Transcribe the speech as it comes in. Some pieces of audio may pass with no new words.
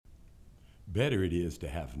Better it is to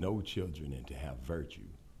have no children and to have virtue,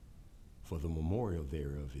 for the memorial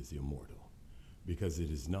thereof is immortal, because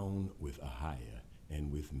it is known with Ahiah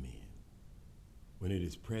and with men. When it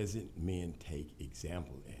is present, men take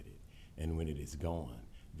example at it, and when it is gone,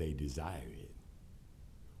 they desire it.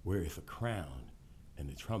 Whereth a crown and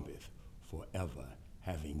a trumpet forever,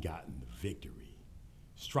 having gotten the victory,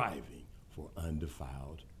 striving for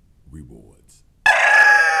undefiled rewards.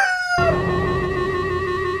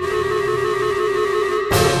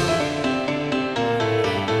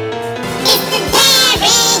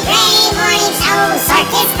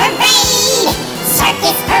 Circus Parade!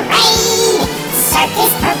 Circus Parade!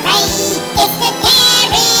 Circus Parade! It's the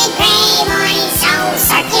Gary Gray Morning Show!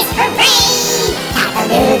 Circus Parade!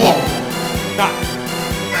 Cock-a-doodle!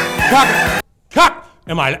 Cock!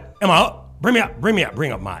 Am I up? Bring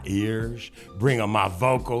up my ears, bring up my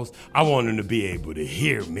vocals. I want them to be able to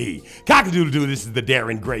hear me. Cock-a-doodle-doo, this is the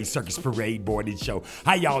Darren Gray Circus Parade Morning Show.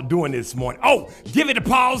 How y'all doing this morning? Oh, give it a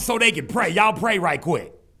pause so they can pray. Y'all pray right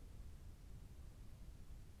quick.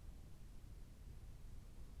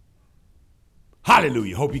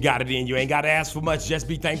 Hallelujah. Hope you got it in. You ain't got to ask for much. Just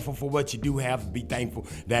be thankful for what you do have. Be thankful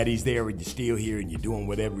that he's there and you're still here and you're doing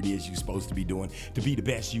whatever it is you're supposed to be doing to be the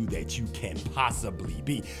best you that you can possibly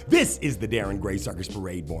be. This is the Darren Gray Circus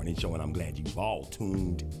Parade Morning Show, and I'm glad you've all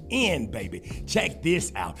tuned in, baby. Check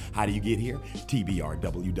this out. How do you get here?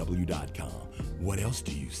 tbrww.com. What else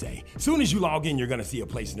do you say? Soon as you log in, you're going to see a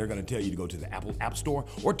place and they're going to tell you to go to the Apple App Store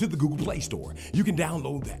or to the Google Play Store. You can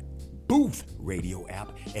download that Booth radio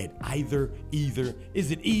app at either,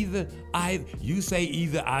 is it either, you say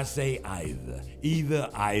either, I say either,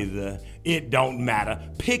 it don't matter.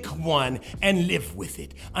 Pick one and live with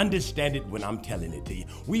it. Understand it when I'm telling it to you.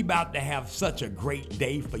 We about to have such a great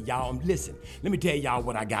day for y'all. Listen, let me tell y'all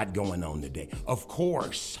what I got going on today. Of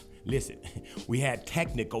course, listen, we had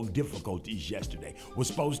technical difficulties yesterday. We're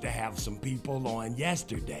supposed to have some people on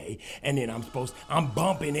yesterday, and then I'm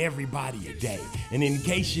bumping everybody a day. And in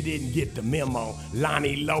case you didn't get the memo,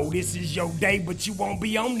 Lonnie Lowe, this is your day, but you won't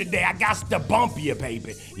be on today. I got to bump you,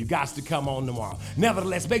 baby. You got to come on tomorrow.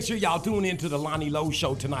 Nevertheless, make sure y'all tune in to the Lonnie Lowe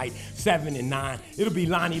show tonight, 7 and 9. It'll be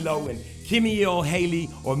Lonnie Lowe and Kimmy L. Haley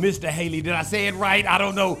or Mr. Haley. Did I say it right? I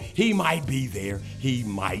don't know. He might be there. He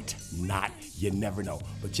might not. You never know.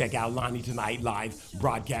 But check out Lonnie tonight live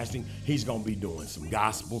broadcasting. He's going to be doing some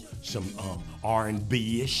gospel, some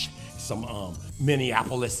R&B-ish, some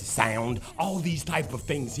Minneapolis sound, all these type of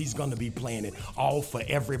things. He's going to be playing it all for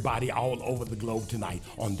everybody all over the globe tonight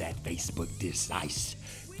on that Facebook decisive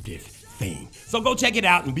thing. So go check it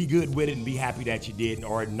out and be good with it and be happy that you did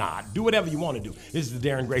or not. Do whatever you want to do. This is the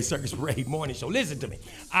Darren Gray Circus Parade Morning Show. Listen to me.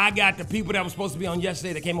 I got the people that were supposed to be on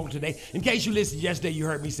yesterday that came over today. In case you listened yesterday, you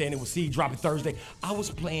heard me saying it was Seed Drop It Thursday. I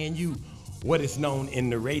was playing you what is known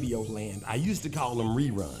in the radio land. I used to call them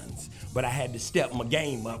reruns, but I had to step my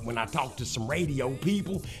game up when I talked to some radio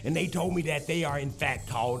people, and they told me that they are in fact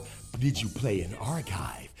called Did You Play an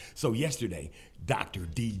Archive? So yesterday, Dr.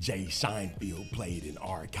 DJ Seinfeld played an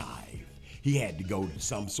archive. He had to go to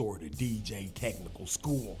some sort of DJ technical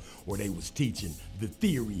school where they was teaching the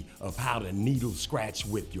theory of how to needle scratch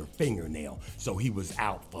with your fingernail. So he was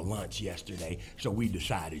out for lunch yesterday, so we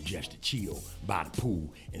decided just to chill by the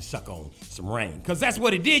pool and suck on some rain. Because that's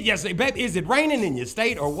what it did yesterday, baby. Is it raining in your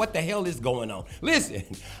state or what the hell is going on? Listen,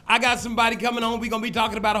 I got somebody coming on. We're going to be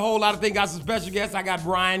talking about a whole lot of things. Got some special guests. I got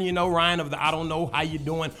Ryan, Ryan of the I Don't Know How You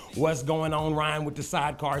Doing, What's Going On, Ryan with the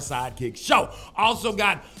Sidecar Sidekick Show. Also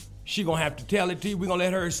got... She gonna have to tell it to you. We're gonna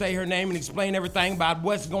let her say her name and explain everything about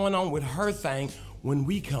what's going on with her thing when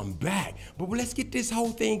we come back. But let's get this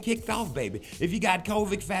whole thing kicked off, baby. If you got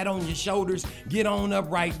COVID fat on your shoulders, get on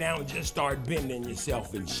up right now and just start bending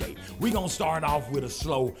yourself in shape. We're gonna start off with a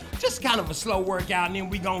slow, just kind of a slow workout, and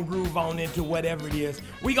then we gonna groove on into whatever it is.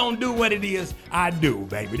 We gonna do what it is I do,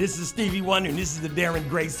 baby. This is Stevie Wonder, and this is the Darren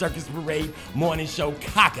Gray Circus Parade Morning Show.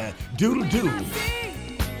 Cock-a-doodle-doo.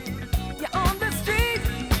 You're on the street.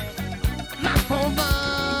 My whole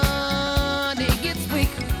body gets weak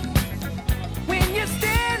when you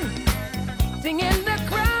stand in the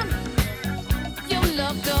crowd. Your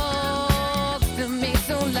love talks to me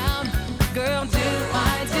so loud. Girl, do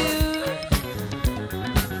I do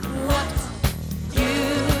what you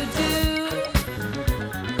do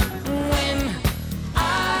when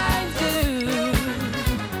I do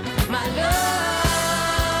my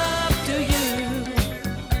love to you?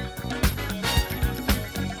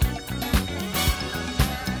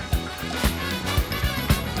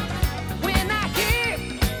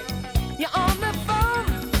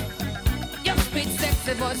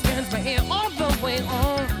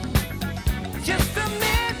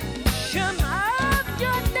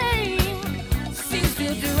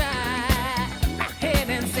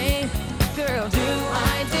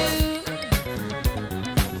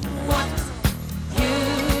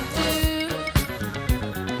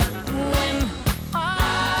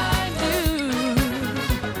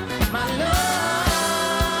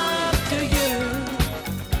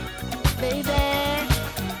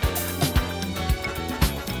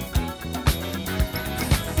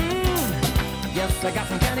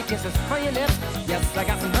 kisses for your lips. Yes, I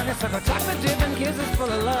got some honeysuckle chocolate dripping kisses full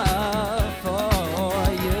of love for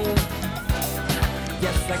you.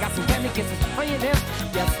 Yes, I got some candy kisses for your lips.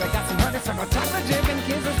 Yes, I got some honeysuckle chocolate dripping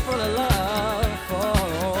kisses full of love for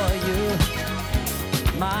you.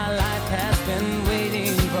 My life has been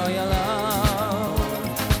waiting for your love.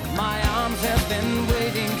 My arms have been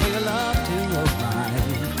waiting for your love to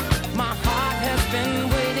arrive. My heart has been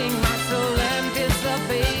waiting, my soul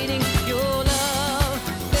anticipating your love,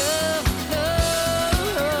 love,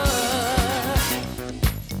 love.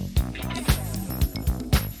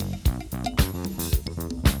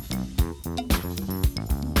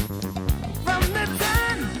 From the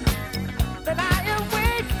time that I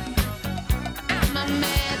awake, I'm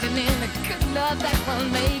imagining the good love that we'll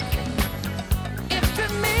make. If to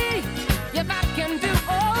me, if I can do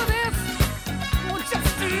all this, well,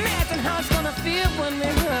 just imagine how it's gonna feel when we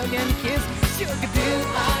hug and kiss. Sugar, do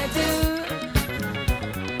I do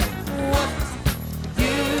what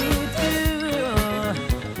you do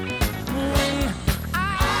when I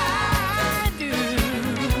do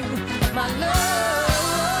my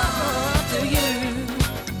love to you?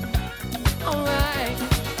 Alright.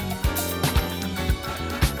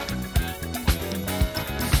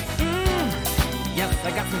 Yes, I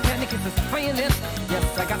got some candy kisses for your lips.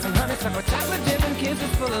 Yes, I got some honeysuckle chocolate dripping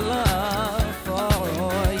kisses full of love for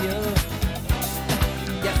you.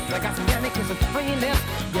 Yes, I got some candy kisses for your lips.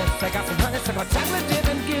 Yes, I got some honeysuckle chocolate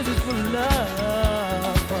dripping kisses full of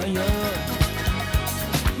love for you.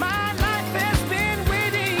 My life has been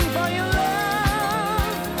waiting for your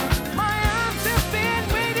love. My arms have been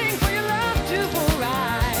waiting for your love to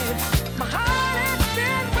arrive. My heart has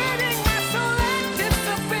been waiting, my soul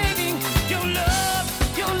anticipating your love,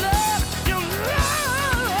 your love, your love.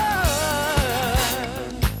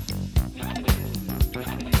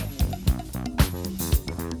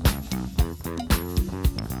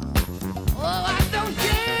 Oh, I don't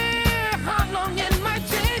care how long it might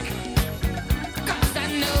take, 'cause I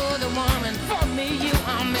know the woman for me you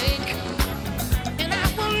I'll make. And I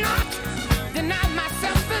will not deny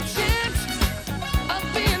myself the chance of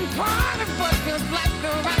being part of what feels like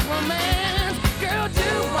the right romance. Girl,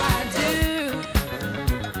 do I do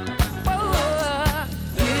what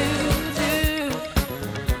you do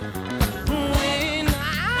when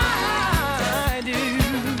I do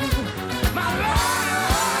my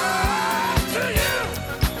love to you?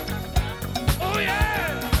 Oh yeah.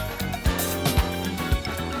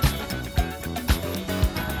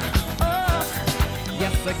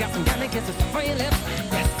 Yes, I got some candy kisses for your lips.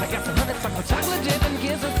 Yes, I got some honeysuckle chocolate dripping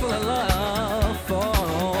kisses full of love for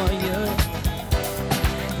you.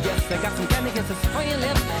 Yes, I got some candy kisses for your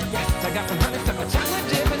lips. Yes, I got some honeysuckle chocolate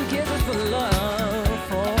dripping kisses full of love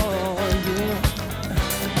for you.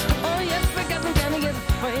 Oh yes, I got some candy kisses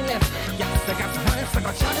for your lips. Yes, I got some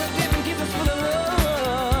honeysuckle chocolate dripping kisses full of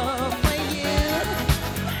love for you.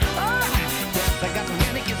 Oh, yes, I got some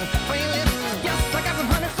candy kisses for your lips. Yes, I got some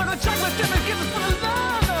honeysuckle chocolate dripping kisses full of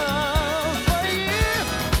love for you.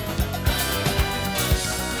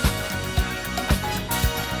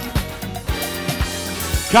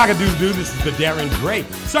 Cock-a-doodle-doo, this is the Darren Gray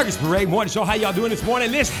Circus Parade Morning Show. How y'all doing this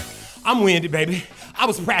morning? Listen, I'm winded, baby. I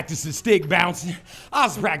was practicing stick bouncing. I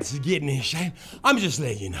was practicing getting in shape. I'm just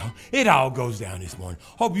letting you know, it all goes down this morning.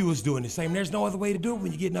 Hope you was doing the same. There's no other way to do it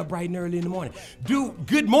when you're getting up bright and early in the morning.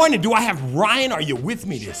 Good morning. Do I have Ryan? Are you with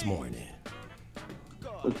me this morning?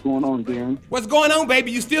 What's going on, Darren? What's going on,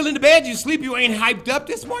 baby? You still in the bed? You sleep? You ain't hyped up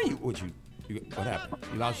this morning? What happened?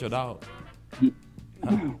 You lost your dog?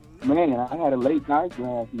 Man, I had a late night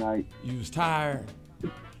last night. You was tired?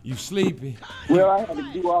 You sleepy? Well, I had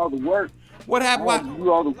to do all the work. What I happened? had to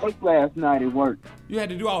do all the work last night at work. You had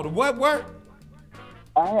to do all the what work?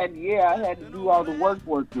 I had to do all the work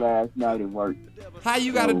last night at work. How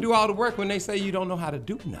you got to do all the work when they say you don't know how to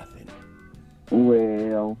do nothing?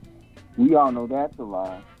 Well, we all know that's a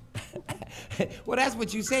lie. Well, that's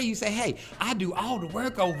what you say. You say, hey, I do all the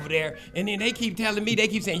work over there, and then they keep telling me, they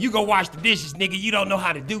keep saying, you go wash the dishes, nigga, you don't know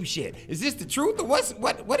how to do shit. Is this the truth, or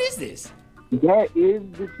what is this? That is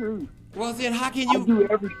the truth. Well, then how can you?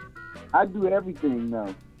 I do everything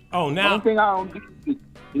now. Oh, The now only thing I don't do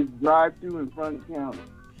is drive through in front of county.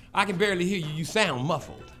 I can barely hear you. You sound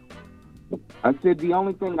muffled. I said the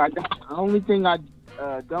only thing I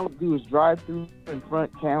don't do is drive through in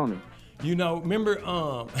front county. You know, remember,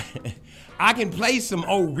 I can play some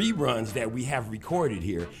old reruns that we have recorded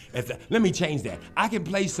here. Let me change that. I can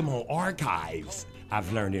play some old archives.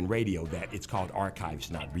 I've learned in radio that it's called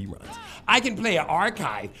archives, not reruns. I can play an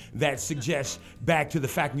archive that suggests back to the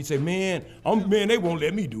fact we say, man, they won't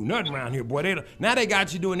let me do nothing around here, boy. Now they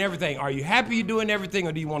got you doing everything. Are you happy you're doing everything,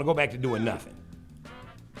 or do you want to go back to doing nothing?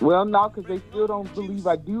 Well, no, because they still don't believe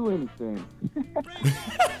I do anything.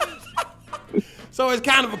 So it's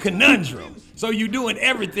kind of a conundrum. So you doing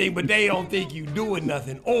everything, but they don't think you doing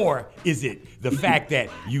nothing. Or is it the fact that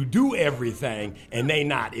you do everything and they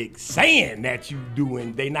not saying that you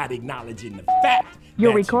doing, they not acknowledging the fact?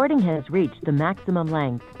 Your recording has reached the maximum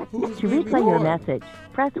length. To replay your message,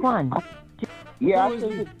 press 1. Yeah,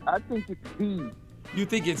 I think it's B. You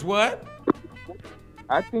think it's what?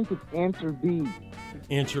 I think it's answer B.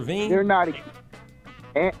 Intervene? They're not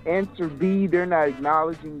answer B. They're not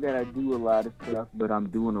acknowledging that I do a lot of stuff, but I'm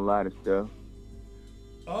doing a lot of stuff.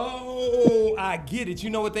 Oh, I get it. You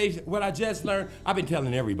know what I just learned? I've been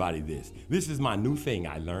telling everybody this. This is my new thing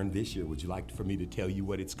I learned this year. Would you like for me to tell you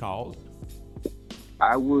what it's called?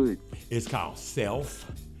 I would. It's called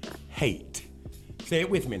self-hate. Say it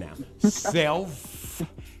with me now. Self-hate.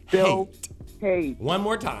 One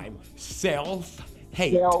more time.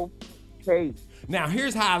 Self-hate. Self-hate. Now,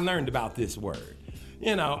 here's how I learned about this word.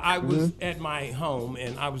 You know, I was at my home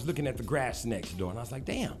and I was looking at the grass next door and I was like,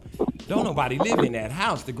 damn, don't nobody live in that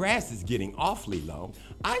house. The grass is getting awfully long.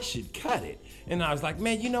 I should cut it. And I was like,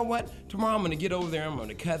 man, you know what? Tomorrow I'm going to get over there. I'm going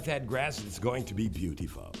to cut that grass. It's going to be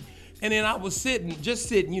beautiful. And then I was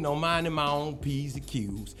sitting, you know, minding my own P's and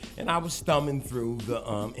Q's. And I was thumbing through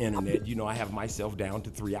the internet. You know, I have myself down to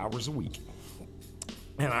 3 hours a week.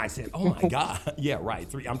 And I said, oh my God. Yeah, right.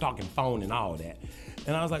 3. I'm talking phone and all that.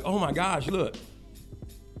 And I was like, oh my gosh, look.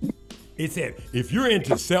 It said, if you're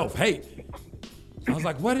into self-hate. I was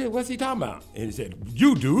like, what's he talking about? And he said,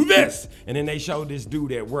 you do this. And then they showed this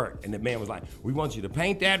dude at work. And the man was like, we want you to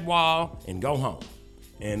paint that wall and go home.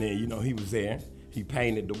 And then, you know, he was there. He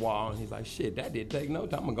painted the wall. And he's like, shit, that didn't take no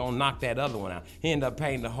time. I'm going to knock that other one out. He ended up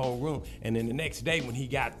painting the whole room. And then the next day when he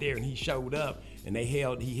got there and he showed up and he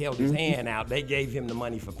held his hand out, they gave him the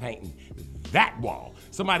money for painting that wall.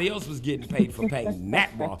 Somebody else was getting paid for painting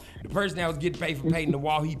that wall. The person that was getting paid for painting the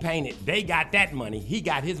wall he painted, they got that money. He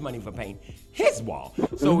got his money for painting his wall.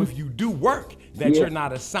 So if you do work that you're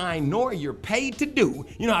not assigned nor you're paid to do,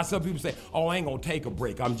 you know how some people say, oh, I ain't gonna take a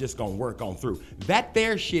break. I'm just gonna work on through. That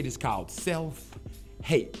there shit is called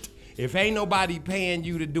self-hate. If ain't nobody paying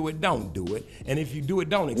you to do it, don't do it. And if you do it,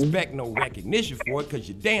 don't expect no recognition for it, because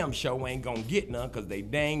your damn show ain't gonna get none, because they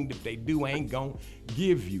danged if they do ain't gonna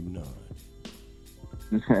give you none.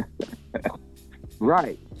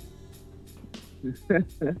 Right. You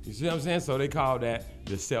see what I'm saying? So they call that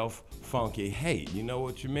the self-funky hate. You know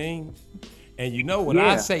what you mean? And you know what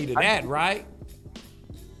I say to that, right?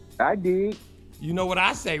 I did. You know what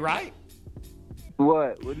I say, right?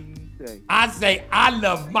 What? What do you say? I say I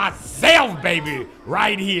love myself, baby,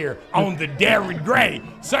 right here on the Darren Gray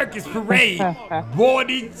Circus Parade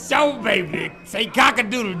morning show, baby. Say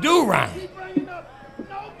cock-a-doodle-doo, Ryan.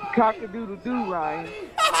 Cock-a-doodle-doo, Ryan.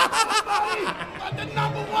 But the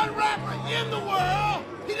 #1 rapper in the world.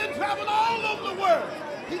 He done traveled all over the world.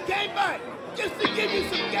 He came back just to give you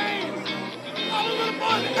some games. All the little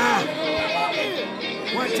boys, come on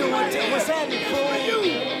in. 1, 2, 1, 2, what's happening, boy? You,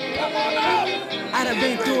 come on out. I done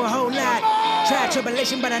been through a whole lot. Tried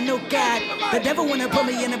tribulation, but I know God. The devil wanna put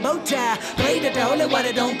me in a bow tie. Prayed that the holy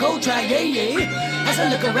water don't go dry, yeah. As I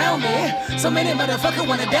look around me, so many motherfuckers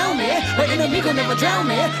wanna down me. But enemy gon' never drown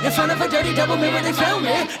me. In front of a dirty double mirror, they found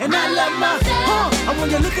me. And I love my, I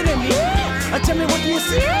want you looking at me. Tell me, what do you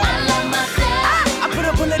see? I love myself. I put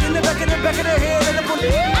a bullet in the back of the head of the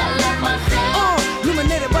police. I love myself.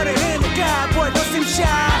 Illuminated by the hand of God, boy, don't seem shy.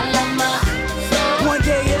 I love myself. One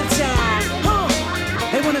day at a time.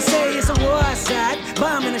 They wanna say it's a war outside,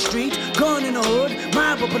 bomb in the street, gun in the hood,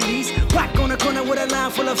 mob of police, rock on the corner with a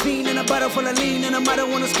line full of fiend and a bottle full of lean, and a mother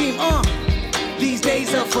wanna scheme. These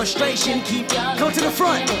days of frustration keep come to the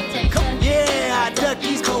front. Yeah, I duck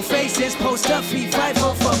these cold faces, post up feet, fight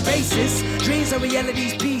for basis. Dreams are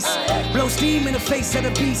reality's piece. Blow steam in the face of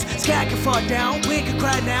the beast. Sky can fall down, wind can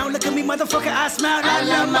cry now. Look at me, motherfucker, I smile. I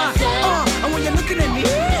love myself. And when you're looking at me,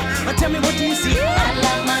 tell me, what do you see? I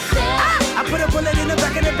love myself. I put a bullet in the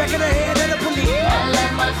back of the head of the police. I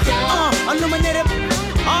love myself. Illuminated.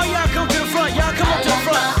 All y'all come to the front. Y'all come up to the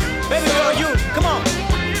front. Baby girl, you, come on.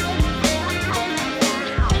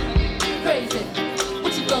 Crazy.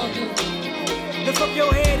 What you gonna do? Lift up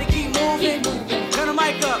your head and keep moving. Turn the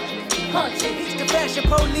mic up. Punch it. It's the fashion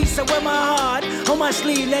police, I wear my heart on my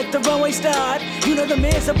sleeve, let the runway start. You know the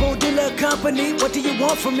miserable dealer company. What do you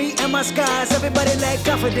want from me and my skies? Everybody lack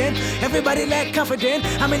confident. Everybody lack confident.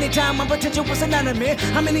 How many times my potential was anonymous?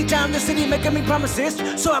 How many times the city making me promises?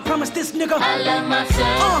 So I promise this nigga. I love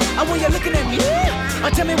myself. And when you're looking at me,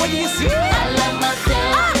 tell me what you see. I love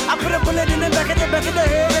myself. I put a bullet in the back of the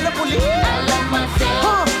head of the police. I love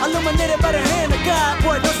myself. Illuminated by the hand of God,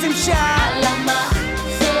 boy, don't seem shy. I love myself.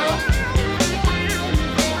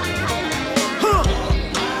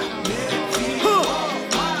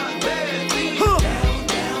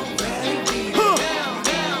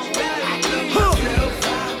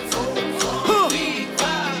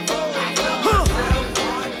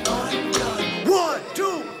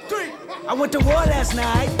 I went to war last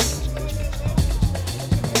night.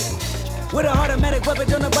 With an automatic weapon,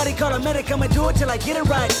 don't nobody call a medic. I'ma do it till I get it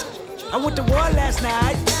right. I went to war last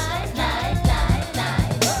night.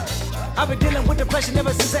 I've been dealing with depression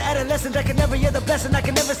ever since an adolescent. I can never hear the blessing, I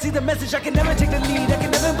can never see the message, I can never take the lead, I can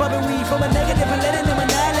never bubble weed from a negative and letting them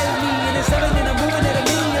annihilate me. And it's 7 and I'm moving at a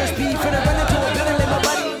million speed, finna run into a building, let my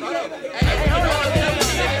body.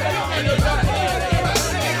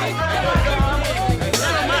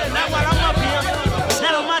 Not while I'm up here.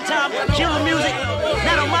 Not on my time. Kill the music.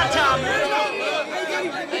 Not on my time.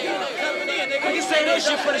 We can say that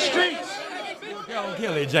shit for the streets. Go on,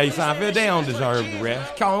 kill it, Jay Seinfeld. They don't deserve the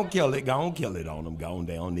rest. Go on, kill it. Go on, kill it on them. Go on,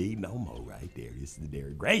 they don't need no more right there. This is the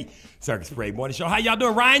Derek Great Circus Parade Morning Show. How y'all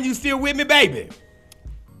doing? Ryan, you still with me, baby?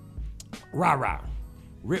 Rah.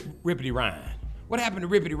 Rippity Ryan. What happened to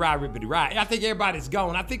Rippity Rah? I think everybody's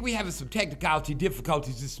gone. I think we having some technicality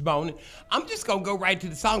difficulties this morning. I'm just going to go right to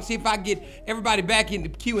the song, see if I get everybody back in the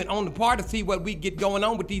queue and on the part to see what we get going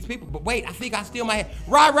on with these people. But wait, I think I still might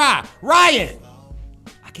have. Ryan.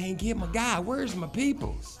 I can't get my guy. Where's my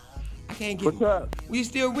peoples? I can't get. What's up? You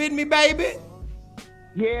still with me, baby?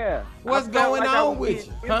 Yeah. What's I felt going like I on was with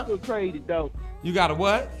being you? Huh? Infiltrated, though. You got a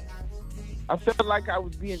what? I felt like I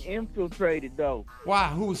was being infiltrated, though. Why?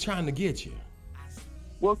 Who was trying to get you?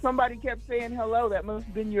 Well, somebody kept saying hello. That must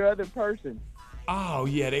have been your other person. Oh,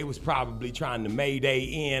 yeah, they was probably trying to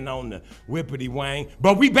Mayday in on the whippity wang.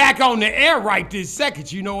 But we back on the air right this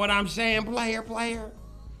second. You know what I'm saying, player?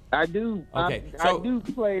 I do. Okay, I do,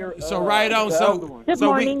 player. So right on. Good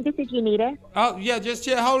morning. This is Unita. Oh, yeah, just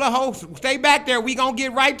chill. Hold on. Stay back there. We gonna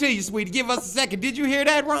get right to you, sweetie. Give us a second. Did you hear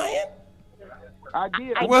that, Ryan? I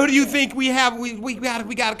did. Well, who do you think we have? We got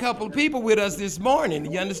a couple of people with us this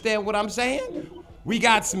morning. You understand what I'm saying? We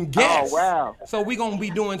got some guests. Oh, wow. So we're going to be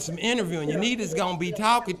doing some interviewing. Unita's going to be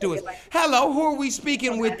talking to us. Hello, who are we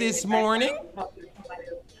speaking with this morning?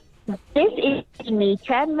 This is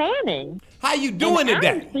Anita Manning. How you doing today?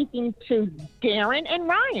 I'm speaking to Darren and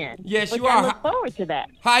Ryan. Yes, you I are. look forward to that.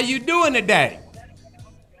 How you doing today?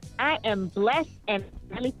 I am blessed and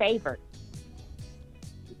highly favored.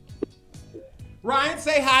 Ryan,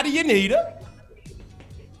 say hi to Unita.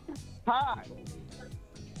 Hi.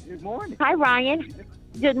 Good morning. Hi, Ryan.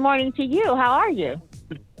 Good morning to you. How are you?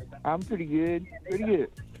 I'm pretty good. Pretty good.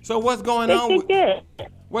 So what's going on? Good.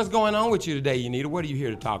 What's going on with you today, Unita? What are you here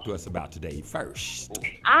to talk to us about today first?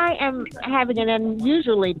 I am having an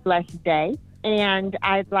unusually blessed day, and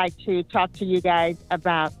I'd like to talk to you guys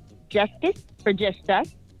about justice for just us.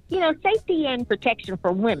 You know, safety and protection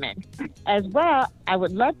for women. As well, I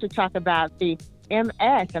would love to talk about the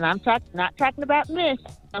MS, and I'm not talking about MS.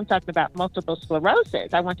 I'm talking about multiple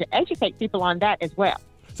sclerosis. I want to educate people on that as well.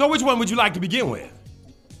 So which one would you like to begin with?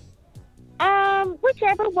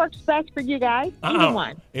 Whichever works best for you guys. Either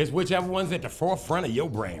one. It's whichever one's at the forefront of your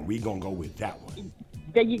brain. We're going to go with that one.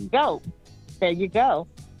 There you go.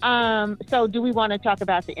 So do we want to talk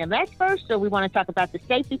about the MS first, or we want to talk about the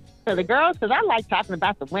safety for the girls? Because I like talking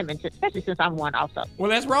about the women, especially since I'm one also. Well,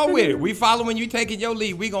 let's roll with it. We following you, taking your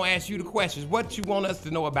lead. We're going to ask you the questions. What you want us to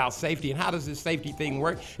know about safety, and how does this safety thing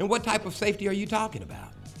work, and what type of safety are you talking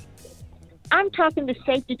about? I'm talking to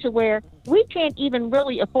safety to where we can't even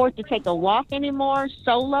really afford to take a walk anymore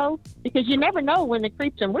solo, because you never know when the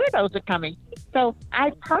creeps and weirdos are coming. So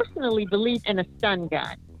I personally believe in a stun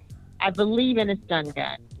gun. I believe in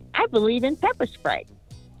pepper spray.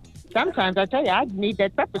 Sometimes I tell you, I need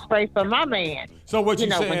that pepper spray for my man. So what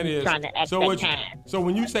you're saying when he's is, trying to act so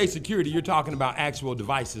when you say security, you're talking about actual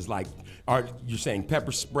devices like, or you're saying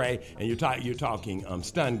pepper spray, and you're talking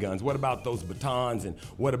stun guns. What about those batons, and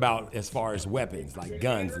what about as far as weapons like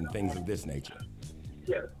guns and things of this nature?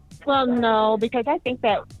 Well, no, because I think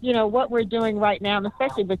that, what we're doing right now, and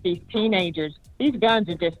especially with these teenagers, these guns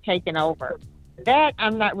are just taking over. That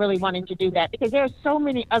I'm not really wanting to do that, because there are so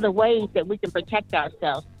many other ways that we can protect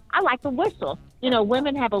ourselves. I like a whistle.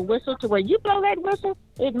 Women have a whistle to where you blow that whistle,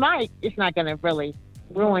 it's not going to really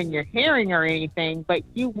ruin your hearing or anything, but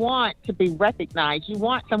you want to be recognized. You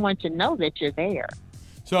want someone to know that you're there.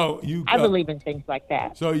 So I believe in things like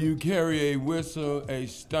that. So you carry a whistle, a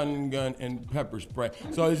stun gun, and pepper spray.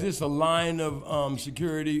 So is this a line of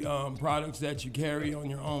security products that you carry on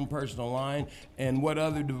your own personal line? And what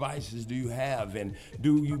other devices do you have? And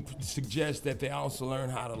do you suggest that they also learn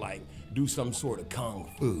how to do some sort of kung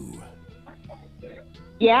fu?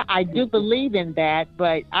 Yeah, I do believe in that,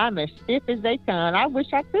 but I'm as stiff as they come. I wish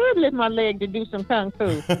I could lift my leg to do some kung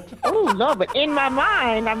fu. Oh, Lord, but in my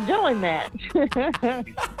mind, I'm doing that.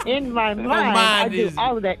 In my mind, I do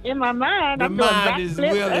all of that. In my mind, I'm doing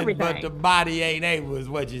backflips, everything. But the body ain't able, is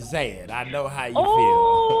what you're saying. I know how you feel.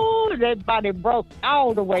 Oh, that body broke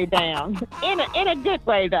all the way down. In a good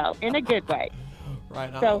way, though. In a good way.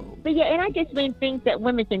 Right on. So, but yeah, and I just mean things that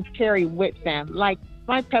women can carry with them, like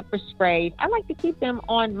my pepper spray. I like to keep them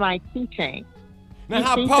on my keychain. Now,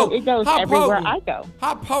 how so it goes everywhere I go.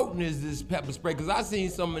 How potent is this pepper spray? Because I seen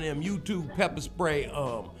some of them YouTube pepper spray,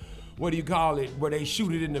 what do you call it, where they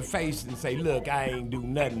shoot it in the face and say, look, I ain't do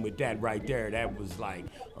nothing with that right there. That was like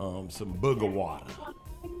some booger water.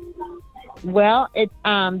 Well,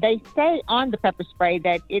 they say on the pepper spray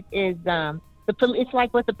that it is it's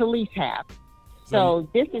like what the police have. So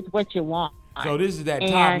this is what you want. So this is that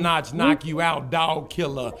top-notch, knock-you-out,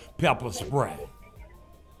 dog-killer pepper spray.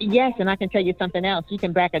 Yes, and I can tell you something else. You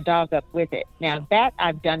can back a dog up with it. Now, that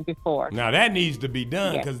I've done before. Now, that needs to be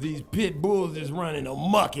done because these pit bulls is running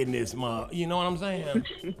amok in this month. You know what I'm saying?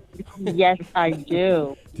 Yes, I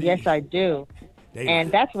do. Yes, I do.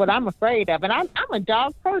 And that's what I'm afraid of. And I'm a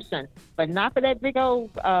dog person, but not for that big old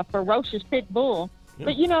ferocious pit bull.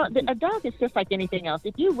 But, you know, a dog is just like anything else.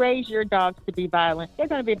 If you raise your dogs to be violent, they're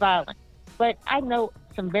going to be violent. But I know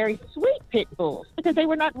some very sweet pit bulls because they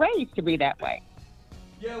were not raised to be that way.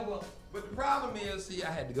 Yeah, well, but the problem is, see,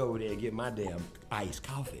 I had to go over there and get my damn iced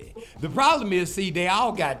coffee. The problem is, see, they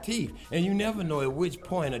all got teeth, and you never know at which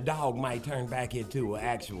point a dog might turn back into an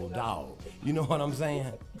actual dog. You know what I'm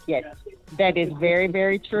saying? Yes, that is very,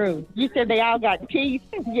 very true. You said they all got teeth.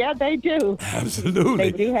 Yeah, they do.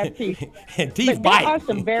 Absolutely. They do have teeth. And teeth but bite. There are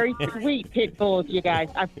some very sweet pit bulls, you guys.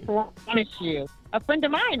 I promise you. A friend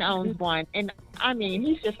of mine owns one, and I mean,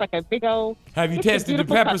 he's just like a big old. Have you tested the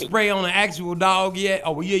pepper puppy. spray on an actual dog yet?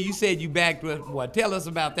 Oh, well, yeah, you said you backed with what? Tell us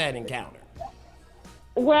about that encounter.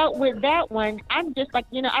 Well, with that one, I'm just like,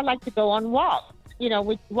 you know, I like to go on walks. You know,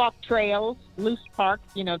 we walk trails, loose parks,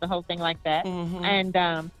 you know, the whole thing like that. Mm-hmm.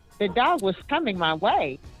 And the dog was coming my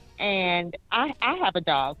way, and I have a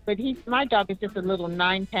dog, but my dog is just a little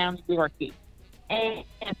 9-pound Yorkie. And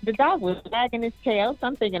the dog was wagging his tail. So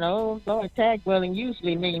I'm thinking, oh, Lord, tag-willing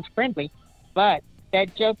usually means friendly. But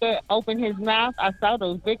that joker opened his mouth. I saw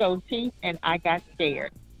those big old teeth, and I got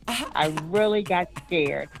scared. I really got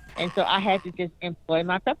scared. And so I had to just employ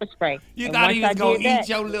my pepper spray. You and thought he was going to that, eat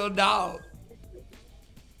your little dog.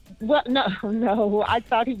 Well, no. I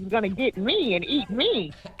thought he was going to get me and eat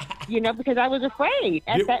me, you know, because I was afraid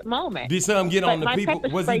at that moment. Did some get on the people?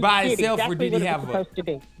 Was he by himself or did he have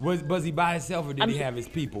was he by himself or did he have his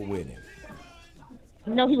people with him?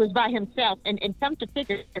 No, he was by himself. And come to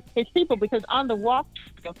figure, his people, because on the walk,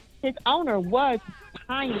 his owner was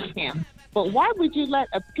behind him. But why would you let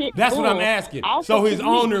a pit That's bull what I'm asking. Also So his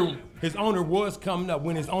owner was coming up.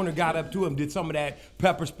 When his owner got up to him, did some of that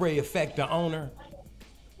pepper spray affect the owner?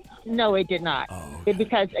 No, it did not. Oh.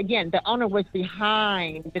 Because again, the owner was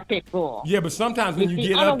behind the pit bull. Yeah, but sometimes when you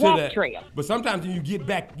get on up a to walk the trail. But sometimes when you get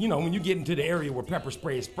back, you know, when you get into the area where pepper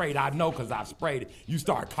spray is sprayed, I know because I've sprayed it, you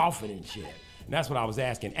start coughing and shit. And that's what I was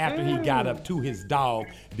asking. After he got up to his dog,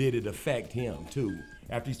 did it affect him too?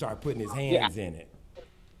 After he started putting his hands in it.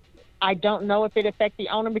 I don't know if it affected the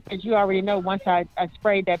owner because you already know once I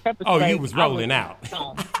sprayed that pepper spray. Oh, you was rolling out.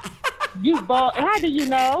 You ball. How do you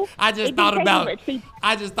know? I just thought about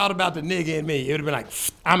the nigga in me. It would have been like,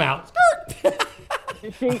 I'm out.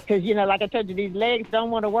 See, because, you know, like I told you, these legs don't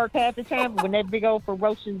want to work half the time. But when that big old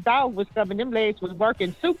ferocious dog was coming, them legs was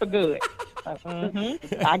working super good.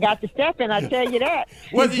 I got the step in, I tell you that.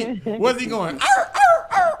 Was he going, arr, arr,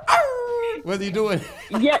 arr, arr? Was he doing?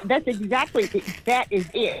 Yeah, that's exactly, that is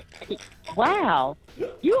it. Wow.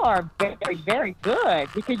 You are very, very good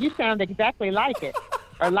because you sound exactly like it.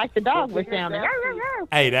 Or like the dog was sounding.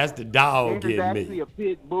 Hey, that's the dog Darren's getting actually me. a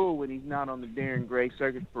pit bull when he's not on the Darren Gray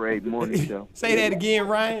Circus Parade morning show. Say that again,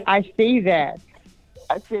 Ryan. I see that.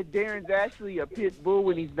 I said Darren's actually a pit bull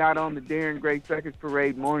when he's not on the Darren Gray Circus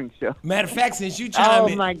Parade morning show. Matter of fact, since you chimed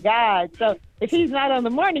in. Oh, my God. So if he's not on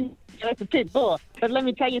the morning, that's a pit bull. But let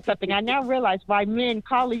me tell you something. I now realize why men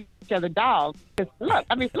call each other dogs. Because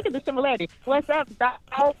look at the similarity. What's up,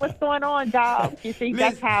 dog? What's going on, dog? You see,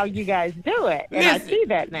 that's how you guys do it. And I see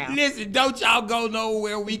that now. Listen, don't y'all go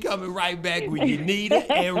nowhere. We coming right back with you,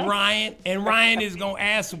 Nita and Ryan. And Ryan is going to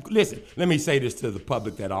ask some. Listen, let me say this to the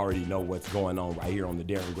public that already know what's going on right here on the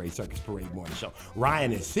Darren Gray Circus Parade Morning Show.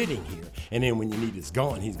 Ryan is sitting here, and then when Nita's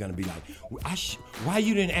gone, he's going to be like, why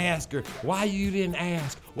you didn't ask her? Why you didn't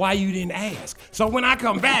ask? Why you didn't ask? So when I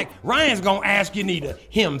come back, Ryan's going to ask you, Nita,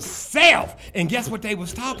 himself. And guess what they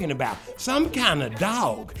was talking about? Some kind of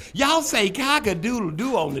dog. Y'all say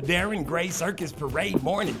cock-a-doodle-doo on the Darren Gray Circus Parade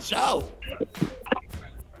Morning Show.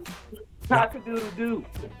 Cock-a-doodle-doo.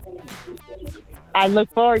 I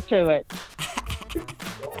look forward to it.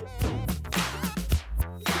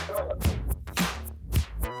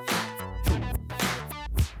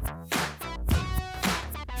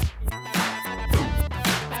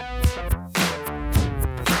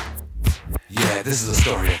 Yeah, this is a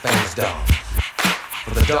story of famous dog.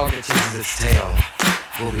 For the dog that chases its tail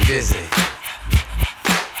will be busy.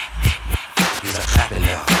 These are clapping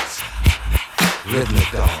dogs, rhythmic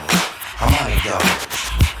dogs, harmonic dogs,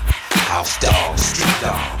 house dogs, street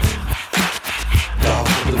dogs, dogs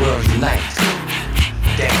of the world unite,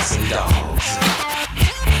 dancing dogs.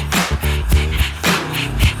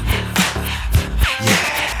 Yeah,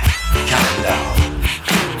 counting dogs,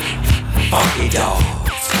 funky dogs,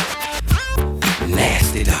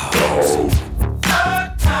 nasty dogs.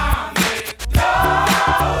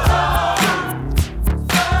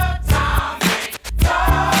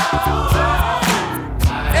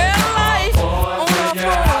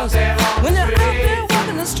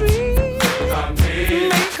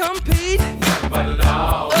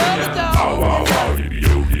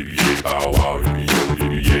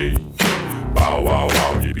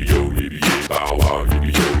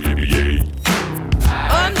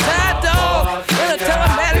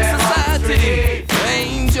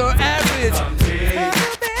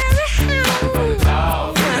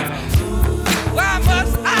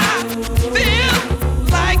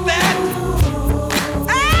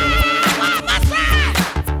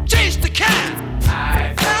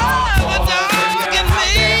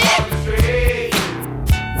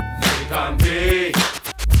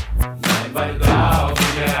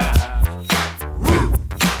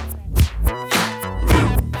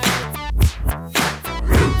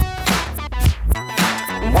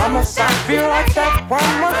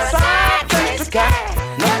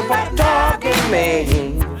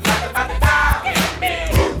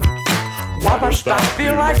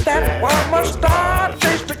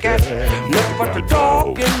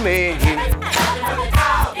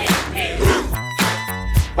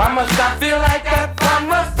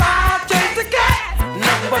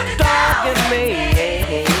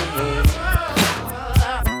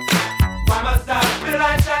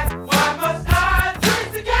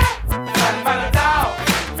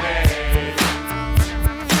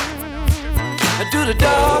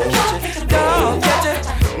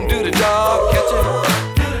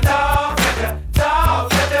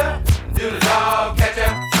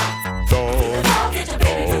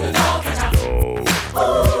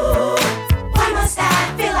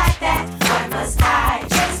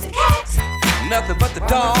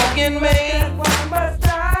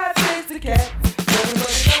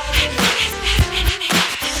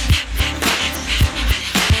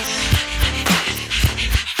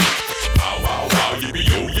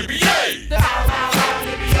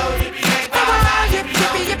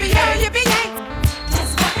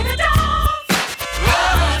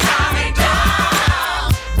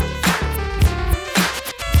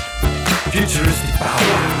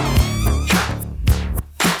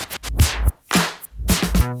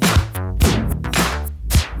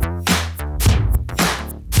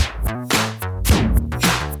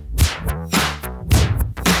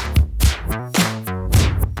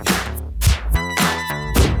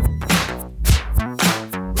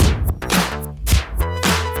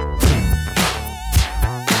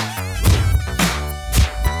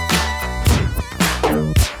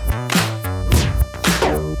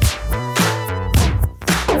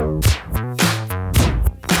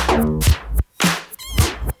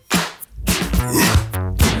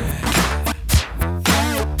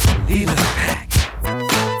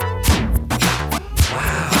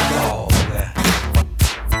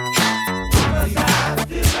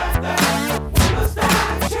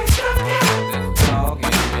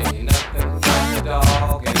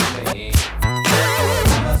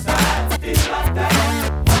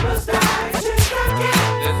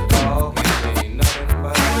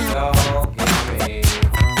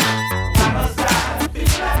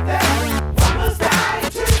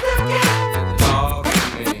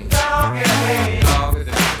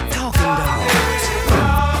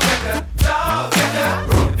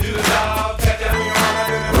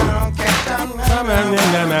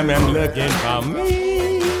 I'm looking for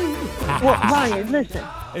me. Well, Ryan, listen.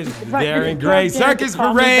 It's the Darren Gray Circus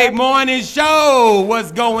Parade morning show.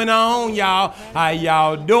 What's going on, y'all? How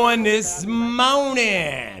y'all doing this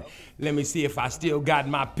morning? Let me see if I still got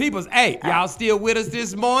my peoples. Hey, y'all still with us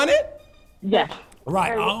this morning? Yes.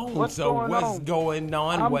 Right Hey, on. what's So going what's on? going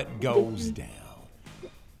on? What goes down?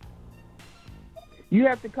 You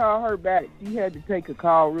have to call her back. She had to take a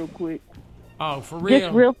call real quick. Oh, for real?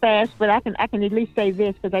 Just real fast, but I can at least say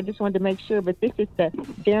this because I just wanted to make sure. But this is the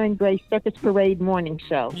Darren Gray Circus Parade morning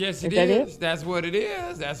show. Yes, is it that is. It? That's what it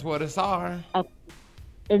is. That's what it's are.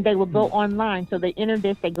 And they will go online. So they enter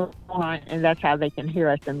this, they go online, and that's how they can hear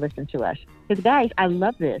us and listen to us. Because, guys, I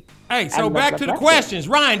love this. Hey, so back to the questions.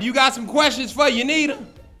 Ryan, do you got some questions for Yanita?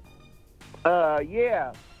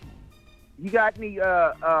 Yeah. You got any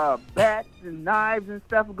bats and knives and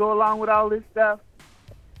stuff to go along with all this stuff?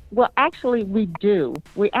 Well, actually, we do.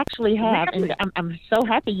 We actually have, and I'm so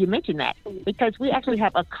happy you mentioned that, because we actually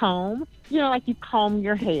have a comb, like you comb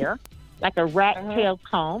your hair, like a rat tail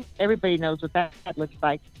comb. Everybody knows what that looks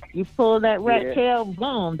like. You pull that rat tail,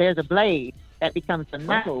 boom, there's a blade that becomes a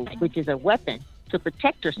knife, which is a weapon to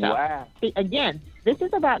protect yourself. Wow. See, again, this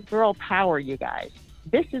is about girl power, you guys.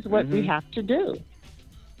 This is what we have to do.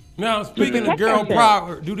 Now, speaking of girl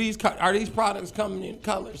power, are these products coming in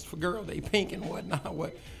colors for girls? They pink and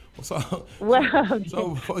whatnot.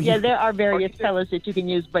 There are various colors that you can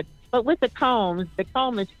use, but with the comb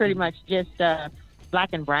is pretty much just black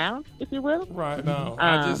and brown, if you will. Right now,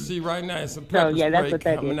 I just see right now some pepper spray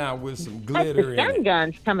coming out with some glitter in it. The stun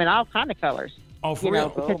guns come in all kind of colors. Oh, for real?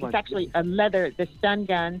 Because it's actually a leather, the stun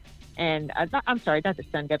gun, and I'm sorry, not the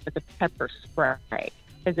stun gun, but the pepper spray.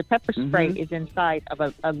 Because the pepper spray is inside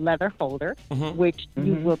of a leather holder, which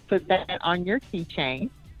you will put that on your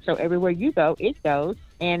keychain. So everywhere you go, it goes.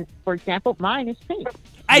 And, for example, mine is pink.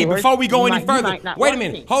 Hey, before we go any further, wait a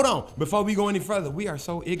minute. Hold on. Before we go any further, we are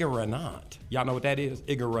so ignorant. Y'all know what that is?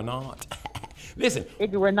 Ignorant. Listen.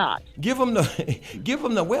 Ignorant. Give them the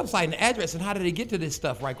website and the address and how do they get to this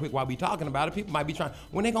stuff right quick while we talking about it. People might be trying.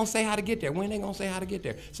 When they going to say how to get there? When they going to say how to get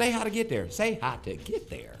there? Say how to get there. Say how to get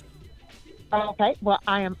there. Okay. Well,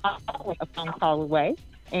 I am always a phone call away.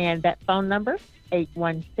 And that phone number,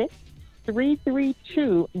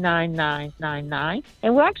 816-332-9999.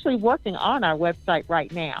 And we're actually working on our website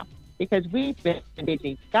right now because we've been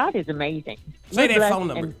busy. God is amazing. Say that phone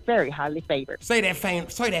number. And very highly favored. Say that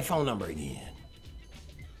phone number again.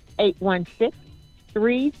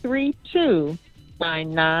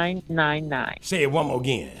 816-332-9999. Say it one more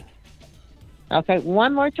again. Okay,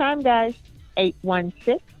 one more time, guys.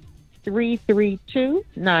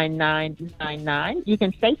 816-332-9999. You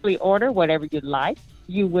can safely order whatever you'd like.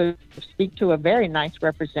 You will speak to a very nice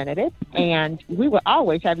representative, and we will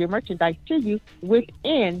always have your merchandise to you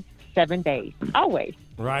within 7 days. Always.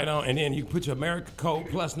 Right on. And then you put your America Code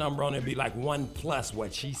Plus number on it. It'd be like 1 plus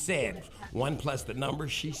what she said. 1 plus the number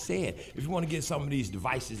she said. If you want to get some of these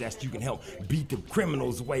devices that you can help beat the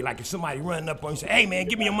criminals away, like if somebody running up on you and say, hey man,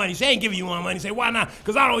 give me your money. Say, I ain't giving you my money. Say, why not?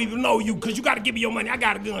 Because I don't even know you, because you got to give me your money. I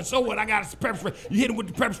got a gun. So what? I got a pepper spray. You hit him with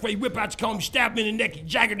the pepper spray, you whip out your comb, you stab him in the neck, you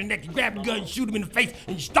jagger the neck, you grab the gun, you shoot him in the face,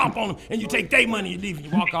 and you stomp on him, and you take their money, you leave, and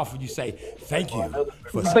you walk off, and you say, thank you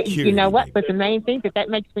for security. But you know what? But the main thing that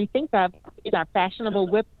makes me think of is our fashionable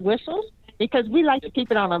whistles. Because we like to keep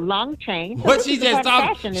it on a long chain. So but she just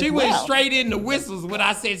talked. She went straight in the whistles when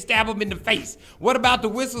I said stab them in the face. What about the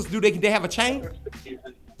whistles? Do they have a chain?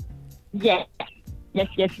 Yes.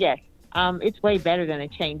 It's way better than a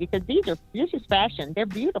chain because this is fashion. They're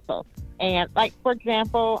beautiful. And like, for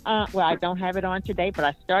example, I don't have it on today, but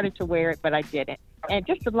I started to wear it, but I didn't. And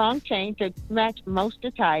just a long chain to match most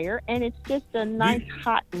attire, and it's just a nice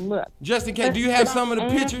hot look. Just in case, do you have some of the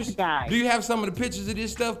pictures? Do you have some of the pictures of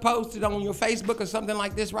this stuff posted on your Facebook or something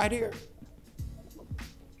like this right here?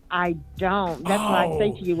 I don't. That's why I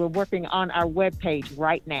say to you, we're working on our webpage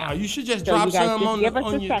right now. You should just drop some on give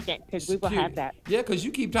us a second, because we will have that. Yeah, because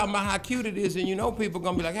you keep talking about how cute it is, and you know people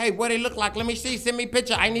going to be like, hey, what they look like? Let me see. Send me a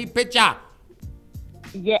picture. I need a picture.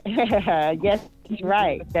 Yeah, yes,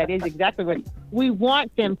 right. That is exactly what we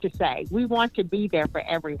want them to say. We want to be there for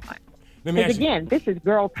everyone. Because again, this is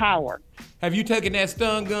girl power. Have you taken that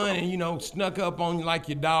stun gun and, snuck up on like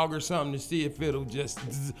your dog or something to see if it'll just,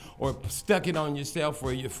 or stuck it on yourself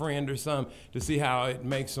or your friend or something to see how it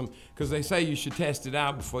makes them? Because they say you should test it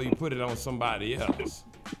out before you put it on somebody else.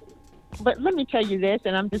 But let me tell you this,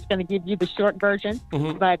 and I'm just going to give you the short version.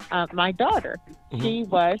 But my daughter,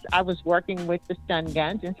 I was working with the stun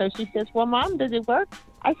guns, and so she says, well, Mom, does it work?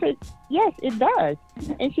 I said, yes, it does.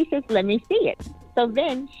 And she says, let me see it. So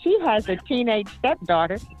then she has a teenage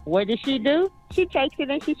stepdaughter. What does she do? She takes it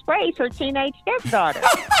and she sprays her teenage stepdaughter.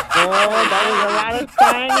 That was a lot of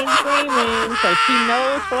crying and screaming, so she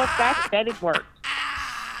knows for a fact that it works.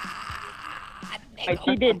 And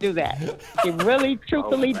she did do that. She really,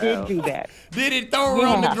 truthfully did do that. Did it throw her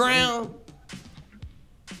on the ground?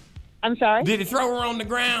 I'm sorry? Did it throw her on the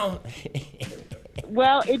ground?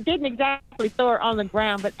 Well, it didn't exactly throw her on the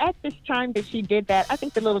ground, but at this time that she did that, I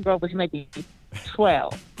think the little girl was maybe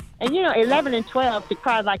 12. And, 11 and 12 to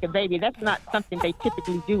cry like a baby, that's not something they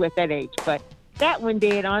typically do at that age. But that one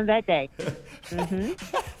did on that day.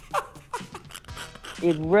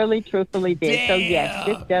 It really, truthfully did. Damn. So, yes,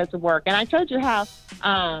 this does work. And I told you how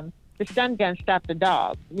the stun gun stopped the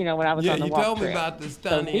dog, when I was on the walk trail. Yeah, you told me about the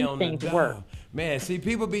stunning on the dog. Work. Man, see,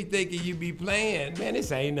 people be thinking you be playing. Man,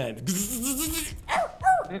 this ain't nothing.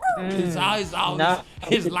 It's all No,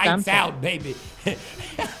 his it's lights something. out, baby.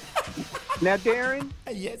 Now, Darren,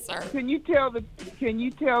 Yes, sir. can you tell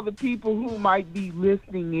the people who might be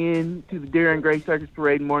listening in to the Darren Gray Circus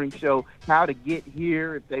Parade Morning Show how to get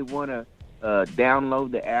here if they want to download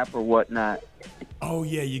the app or whatnot? Oh,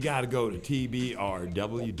 yeah, you got to go to tbrww.com.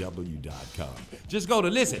 Just go to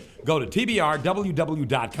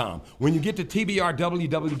tbrww.com. When you get to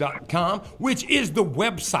tbrww.com, which is the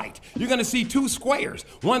website, you're going to see two squares.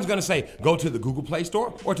 One's going to say, go to the Google Play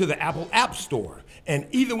Store or to the Apple App Store. And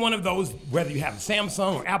either one of those, whether you have a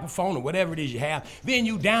Samsung or Apple phone or whatever it is you have, then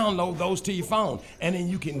you download those to your phone. And then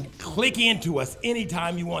you can click into us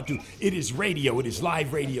anytime you want to. It is radio. It is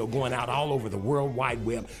live radio going out all over the World Wide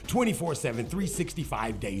Web, 24/7,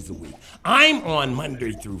 365 days a week. I'm on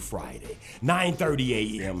Monday through Friday,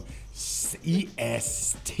 9:30 a.m.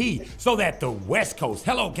 EST, so that the West Coast,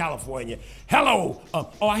 hello California, hello,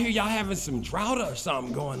 I hear y'all having some drought or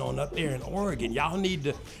something going on up there in Oregon. Y'all need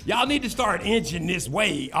to start inching this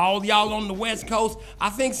way. All y'all on the West Coast, I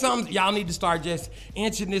think y'all need to start just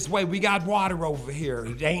inching this way. We got water over here.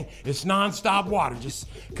 It's nonstop water. Just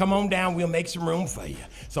come on down. We'll make some room for you.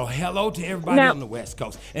 So hello to everybody Now, on the West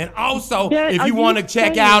Coast. And also, Darren, if are you want to you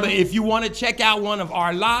check saying- out one of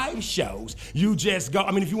our live shows, you just go.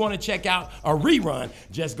 If you want to check out a rerun,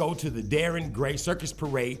 just go to the Darren Gray Circus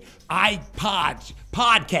Parade podcast.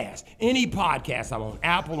 Any podcast. I'm on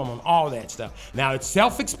Apple. I'm on all that stuff. Now, it's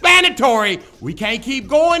self-explanatory. We can't keep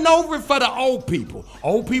going over it for the old people.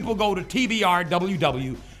 Old people go to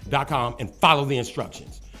tbrww.com and follow the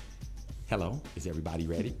instructions. Hello, is everybody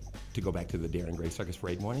ready to go back to the Darren Gray Circus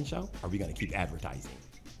Parade Morning Show? Or are we going to keep advertising?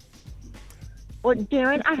 Well,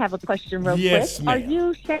 Darren, I have a question real Yes, quick. ma'am. Are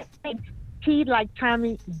you saying T like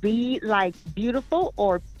Tommy, B like beautiful,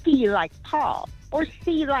 or P like Paul, or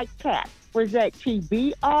C like cat? Was that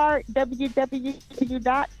TBRWW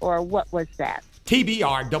dot, or what was that?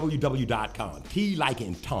 tbrww.com. T like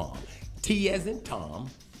in Tom. T as in Tom.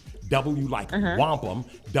 W like wampum.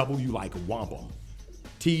 W like wampum.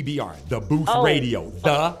 TBR. The Booth Radio.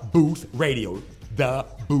 The Booth Radio. The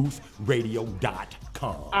Booth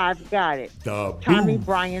Radio.com. I've got it. The Tommy Booth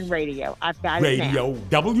Bryan Radio. I've got it now. Radio.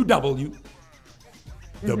 WW.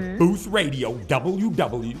 The Booth Radio.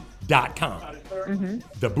 WW.com.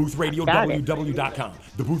 The Booth Radio. Got it. WW.com.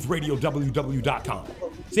 The Booth Radio. WW.com.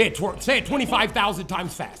 Say it 25,000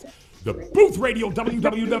 times fast. The Booth Radio.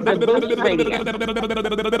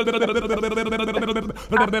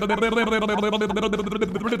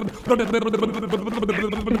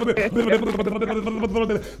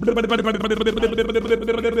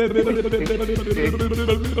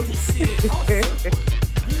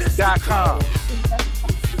 .com.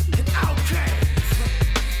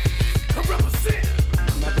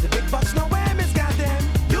 After the big bucks, no whammies, goddamn.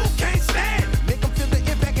 You can't stand. Make them feel the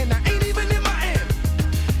impact, and I ain't even in my end.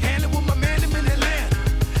 Handle with my man, them in the land.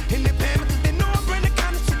 And they pay me 'cause they know I bring the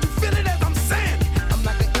kind of shit you feel it as I'm saying. I'm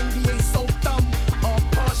like an NBA soul thumb or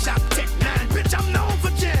pawn shop tech 9. Bitch, I'm known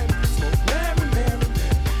for jam. Smoke Mary, Mary,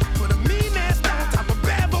 Mary. Put a mean ass down on top of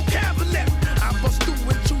bad vocabulary. I bust through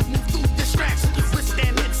and choose, move through distractions.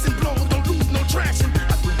 Withstand hits and blows, don't lose no traction. I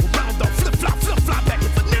move around, don't flip flop, flip.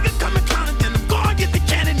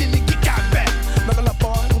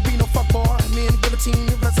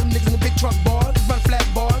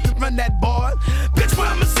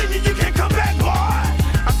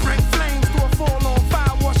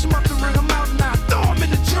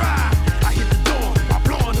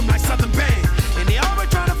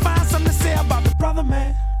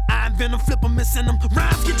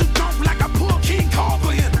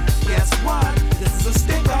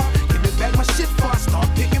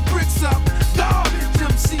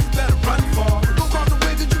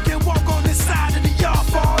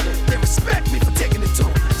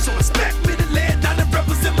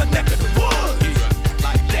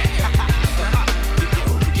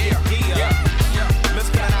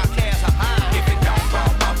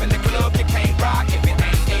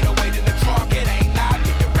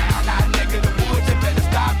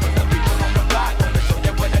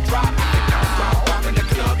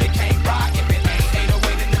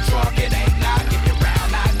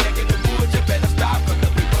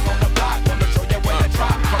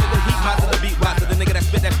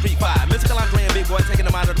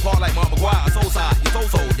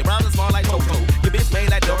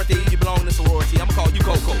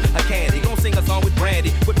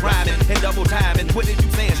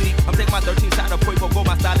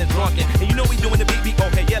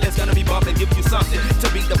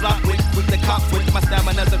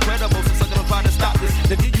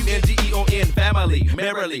 merrily,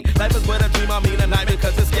 merrily. Life is but a dream, I mean a nightmare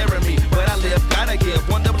cause it's scaring me. But I live, gotta give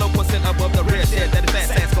 100% above the red shed. That is that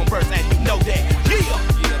sass gon' burst, and you know that.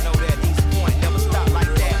 Yeah, know that East Point never stop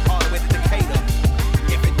like that. All the way to Decatur.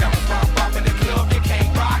 If it don't pop in the club, you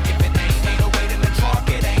can't rock. If it ain't 808 in the trunk,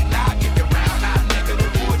 it ain't lock. If you're round out, nigga, the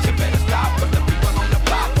woods, you better stop. But the people on the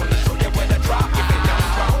block wanna show you where to drop. If it don't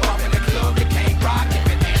pop in the club, you can't rock. If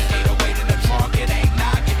it ain't 808 in the trunk, it ain't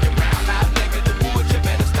lock. If you're round out, nigga, the woods, you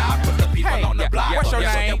better stop. But the people on the block what's your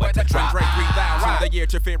wanna show you name? where to drop. Andre 3000. The year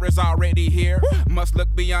to fear is already here. Must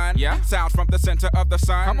look beyond. Sounds from the center of the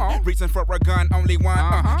sun. Come on. Reason for a gun, only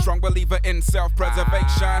one. Strong believer in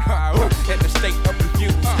self-preservation. In the state of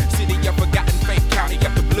confused. City of forgotten fate, county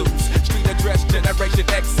of the blues. Street address, Generation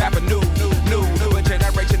X Avenue. New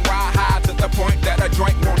Generation Y high to the point that a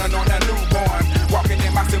joint wanna on a newborn. Walking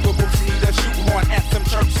in my silver boots, need a shoehorn and some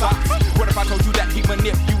church socks. What if I told you that he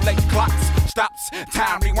manipulates clocks? Stops,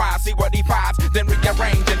 time rewind, see what he finds, then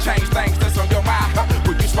rearrange and change things that's on your mind.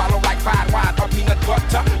 Would you swallow like fine wine or peanut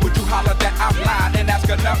butter? Would you holler that I'm lying and ask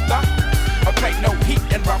another? Or pay no heat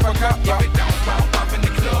and rubber cup? If it don't pop up in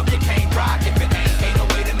the club, you can't rock. If it ain't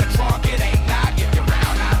 808 in the trunk, it ain't knock. If you're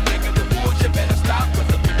round out, nigga, the woods, you better stop. Cause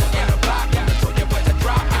the people in the block wanna show you where to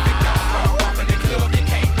drop. If it don't pop up in the club, you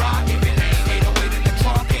can't rock. If it ain't 808 in the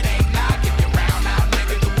trunk, it ain't knock. If you're round out,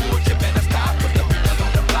 nigga, the woods, you better stop. Cause the people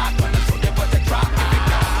on the block wanna show you where to drop. If it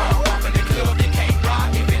don't pop up in the club, you can't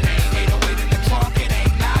rock. If it ain't 808 in the trunk, it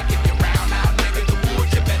ain't knock. If you're round out, nigga, the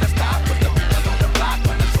woods, you better stop. Cause the people on the block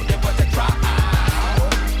wanna show you where to drop.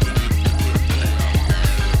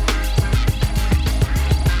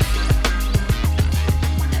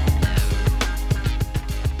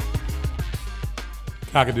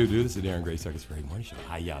 Cock-a-doodle, this is the Darren Gray Circus Parade Morning Show.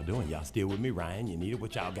 How y'all doing? Y'all still with me, Ryan? You need it?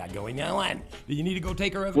 What y'all got going on? Do you need to go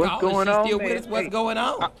take her as a What's call? going Is she on, still man? with us? What's Hey, going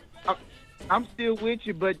on? I'm still with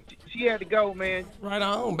you, but she had to go, man. Right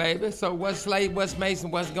on, baby. So what's Slade, what's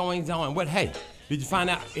Mason, what's going on? What? Hey, did you find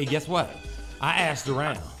out? Hey, guess what? I asked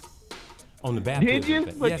around on the baptism. Did you?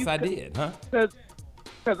 thing. But Yes, I did, huh?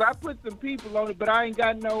 Because I put some people on it, but I ain't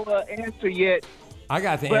got no answer yet. I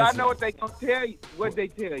got the But answer. I know what they gonna tell you. What they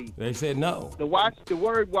tell you? They said no. The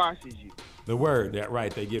word washes you. The word, that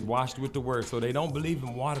right. They get washed with the word, so they don't believe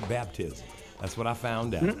in water baptism. That's what I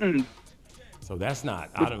found out. So that's not,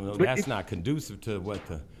 I don't know, that's not conducive to what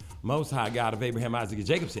the Most High God of Abraham, Isaac, and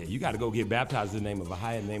Jacob said. You got to go get baptized in the name of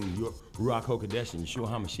Ahai, in the name of Ruach HaKodesh and Yeshua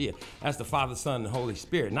HaMashiach. That's the Father, Son, and Holy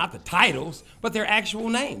Spirit. Not the titles, but their actual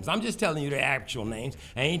names. I'm just telling you their actual names.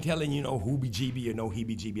 I ain't telling you no hoobie-jeebie or no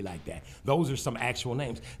heebie-jeebie like that. Those are some actual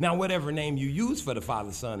names. Now, whatever name you use for the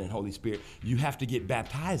Father, Son, and Holy Spirit, you have to get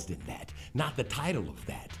baptized in that, not the title of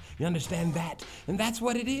that. You understand that? And that's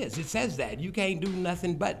what it is. It says that. You can't do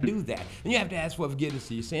nothing but do that. And you have to ask for forgiveness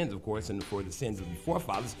of your sins, of course, and for the sins of your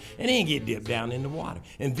forefathers, and then get dipped down in the water.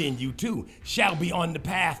 And then you, too, shall be on the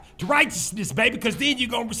path to righteousness, baby, because then you're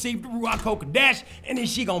going to receive the Ruach HaKodesh, and then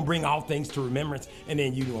she going to bring all things to remembrance, and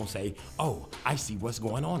then you're going to say, oh, I see what's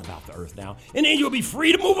going on about the earth now. And then you'll be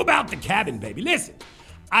free to move about the cabin, baby. Listen.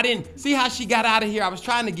 I didn't see how she got out of here. I was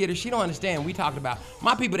trying to get her. She don't understand. We talked about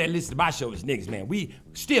my people that listen to my show is niggas, man. We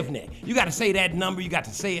stiff neck. You got to say that number. You got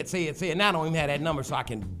to say it. Now I don't even have that number so I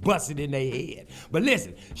can bust it in their head. But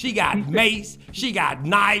listen, she got mace. She got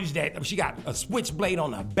knives. She got a switchblade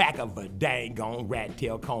on the back of a dang gone rat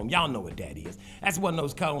tail comb. Y'all know what that is. That's one of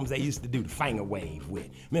those combs they used to do the finger wave with.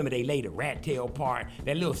 Remember they laid the rat tail part,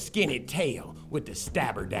 that little skinny tail with the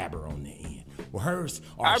stabber dabber on the end. Well, hers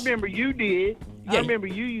are. I remember you did. Yeah. I remember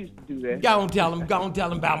you used to do that. Go and tell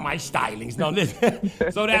them about my stylings. No, listen.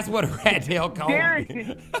 So that's what a rat tail comb is.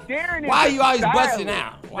 Darren Why are is you always stylist busting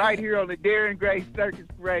out? right here on the Darren Gray Circus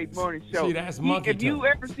Parade Morning Show. See, that's monkey If you tongue.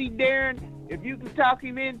 ever see Darren, if you can talk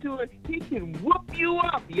him into it, he can whoop you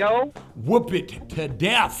up, yo. Whoop it to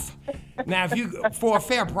death. Now, if you for a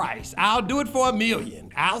fair price, I'll do it for $1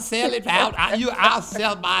 million. I'll sell it out. I'll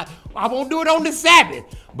sell my. I won't do it on the Sabbath,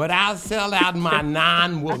 but I'll sell out my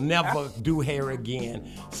will never do hair again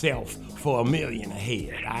self for $1 million a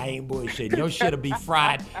head. I ain't bullshitting. Your shit'll be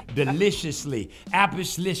fried deliciously,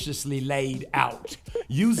 apiciously laid out,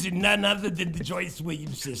 using none other than the Joyce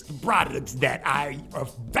Williams system products that are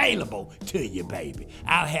available to you, baby.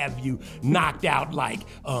 I'll have you knocked out like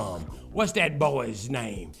what's that boy's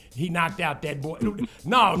name? He knocked out that boy.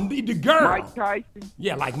 No, the girl. Mike Tyson.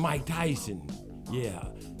 Yeah, like Mike Tyson. Yeah.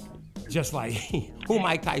 Just like who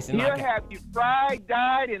Mike Tyson He'll knocked out. have you fried,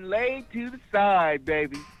 dyed, and laid to the side,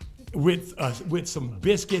 baby. With some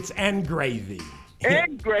biscuits and gravy.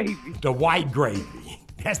 And gravy. The white gravy.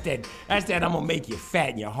 That's that I'm gonna make you fat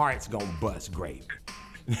and your heart's gonna bust gravy.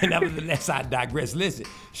 Nevertheless, I digress. Listen,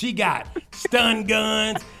 she got stun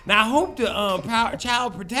guns. Now, I hope the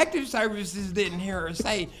Child Protective Services didn't hear her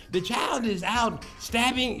say the child is out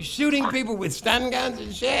shooting people with stun guns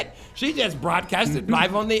and shit. She just broadcasted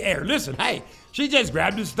live on the air. Listen, hey, she just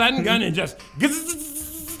grabbed a stun gun and just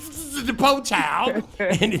the poor child,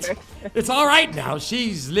 and it's all right now.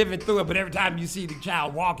 She's living through it, but every time you see the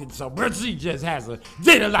child walking somewhere, she just has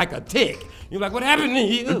like a tick. You're like, what happened to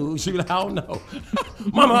you? She be like, I don't know.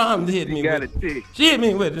 My mom hit me she hit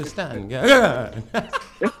me with a stun gun.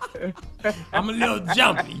 I'm a little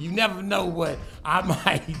jumpy. You never know what I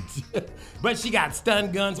might do. But she got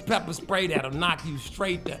stun guns, pepper spray that'll knock you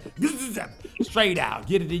straight out.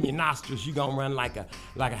 Get it in your nostrils. You gonna run like a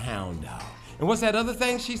hound dog. And what's that other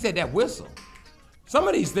thing? She said that whistle. Some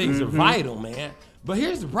of these things are vital, man. But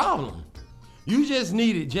here's the problem. You just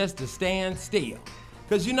need it just to stand still.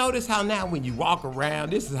 Because you notice how now when you walk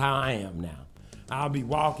around, this is how I am now. I'll be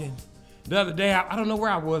walking. The other day, I don't know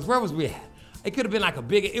where I was. Where was we at? It could have been like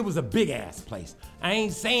it was a big ass place. I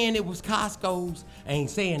ain't saying it was Costco's. I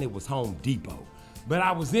ain't saying it was Home Depot. But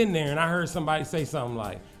I was in there and I heard somebody say something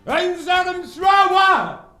like, "Hey, and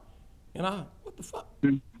what the fuck?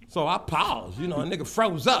 So I paused, a nigga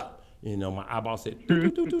froze up. My eyeball said,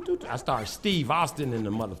 I started Steve Austin in the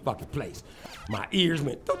motherfucking place. My ears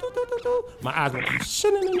went, my eyes went,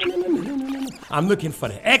 I'm looking for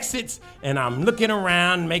the exits, and I'm looking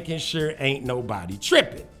around, making sure ain't nobody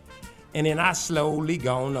tripping. And then I slowly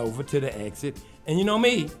gone over to the exit, and you know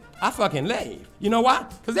me, I fucking leave. You know why?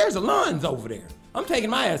 Because there's a Lunds over there. I'm taking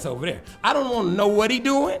my ass over there. I don't want to know what he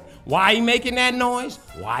doing, why he making that noise,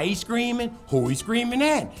 why he screaming, who he screaming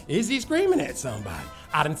at. Is he screaming at somebody?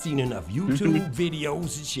 I done seen enough YouTube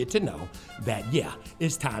videos and shit to know that, yeah,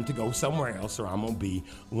 it's time to go somewhere else or I'm going to be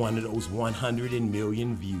one of those 100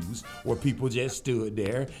 million views where people just stood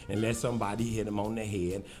there and let somebody hit them on the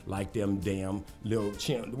head like them damn little,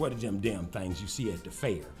 what are them damn things you see at the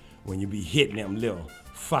fair? When you be hitting them little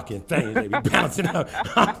fucking things, they be bouncing up.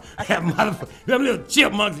 Them little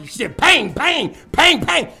chipmunks and shit. Bang, bang, bang,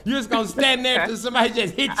 bang. You're just gonna stand there till somebody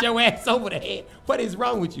just hit your ass over the head. What is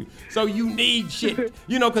wrong with you? So you need shit.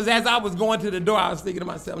 Because as I was going to the door, I was thinking to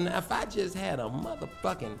myself, now if I just had a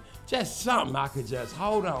motherfucking, just something I could just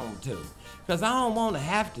hold on to. Because I don't want to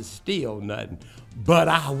have to steal nothing. But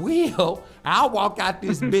I will. I'll walk out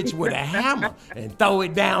this bitch with a hammer and throw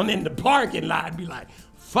it down in the parking lot and be like,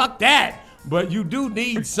 fuck that, but you do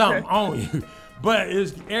need something on you. But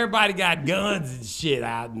everybody got guns and shit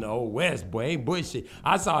out in the old West, boy. Ain't bullshit.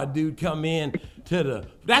 I saw a dude come in to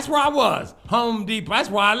that's where I was, Home Depot. That's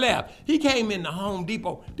where I left. He came in the Home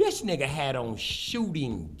Depot. This nigga had on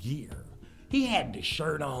shooting gear. He had the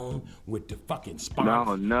shirt on with the fucking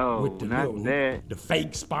sponsor. No, with the that. The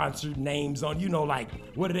fake sponsored names on. Like,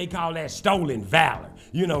 what do they call that? Stolen valor.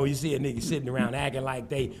 You see a nigga sitting around acting like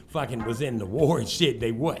they fucking was in the war and shit.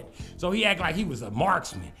 They would. So he acted like he was a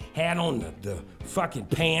marksman. Had on the fucking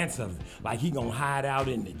pants of like he gonna hide out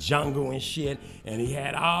in the jungle and shit. And he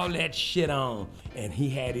had all that shit on. And he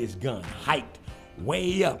had his gun hiked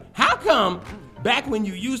way up. How come back when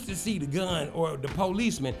you used to see the gun or the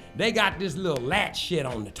policeman, they got this little latch shit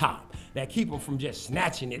on the top that keep them from just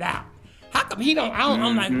snatching it out? How come he don't?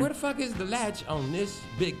 I'm like, where the fuck is the latch on this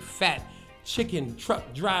big fat chicken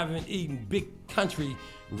truck driving, eating big country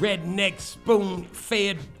redneck spoon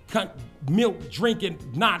fed milk drinking,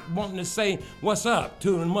 not wanting to say what's up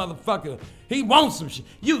to the motherfucker? He wants some shit.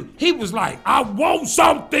 He was like, I want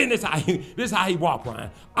something. This how he walked,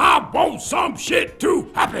 Ryan. I want some shit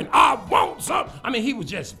to happen. I want some. I mean, he was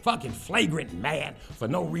just fucking flagrant mad for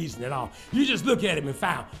no reason at all. You just look at him and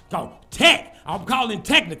go, tech. I'm calling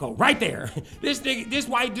technical right there. This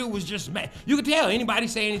white dude was just mad. You could tell anybody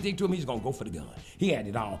say anything to him, he's gonna go for the gun. He had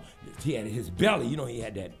it all. He had his belly. He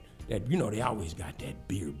had that they always got that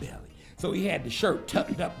beer belly. So he had the shirt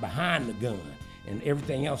tucked up behind the gun. And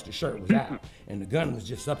everything else, the shirt was out. And the gun was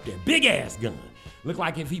just up there. Big ass gun. Looked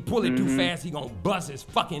like if he pull it too fast, he gonna bust his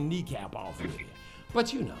fucking kneecap off with it.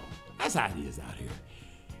 But that's how it is out here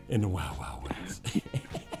in the Wild Wild West.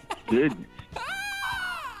 Good.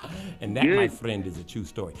 And that, my friend, is a true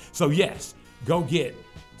story. So yes, go get.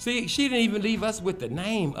 See, she didn't even leave us with the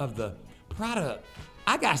name of the product.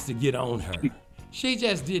 I got to get on her. She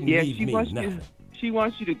just didn't leave me nothing. She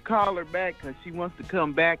wants you to call her back because she wants to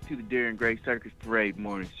come back to the Darren Gray Circus Parade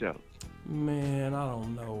morning show. Man, I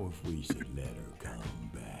don't know if we should let her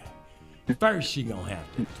come back. First, she gonna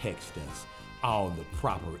have to text us all the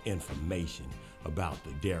proper information about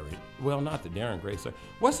the not the Darren Gray Circus.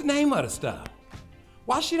 What's the name of the stuff?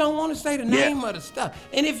 Why she don't want to say the name of the stuff?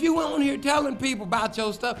 And if you on here telling people about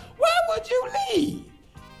your stuff, why would you leave?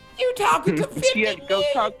 You talking to 50 She had to go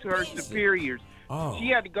talk to her pieces. superiors. Oh. She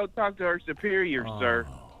had to go talk to her superiors, sir.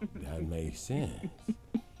 That makes sense.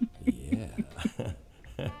 Yeah.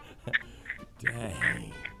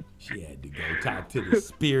 Dang. She had to go talk to the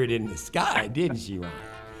spirit in the sky, didn't she, Ryan?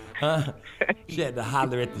 Huh? She had to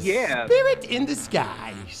holler at the spirit in the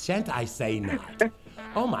sky. Shan't I say not?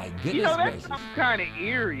 Oh, my goodness You know, that gracious. sounds kind of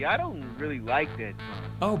eerie. I don't really like that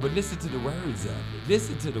song. Oh, but listen to the words of it.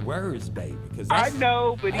 Listen to the words, baby. I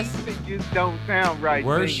know, but even just don't sound right.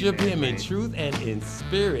 Worship singing him that, in man. truth and in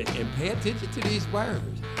spirit, and pay attention to these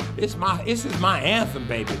words. This is my anthem,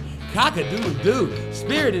 baby. Cock-a-doodle-doo.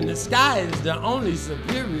 Spirit in the sky is the only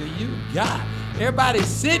superior you got. Everybody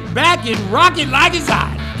sit back and rock it like it's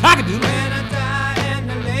hot. Cock-a-doodle. When I die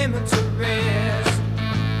and I lay me to rest,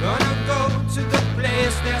 gonna go to the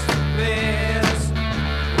place that's the best.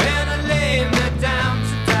 When I lay me down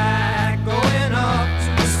to die, going up to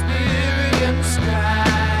the spirit in the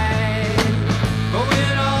sky.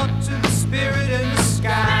 Going up to the spirit in the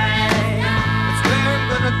sky. That's where I'm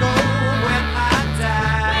gonna go when I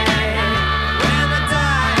die. When I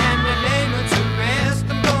die and they lay me to rest,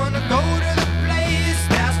 I'm gonna go to the place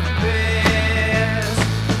that's the best.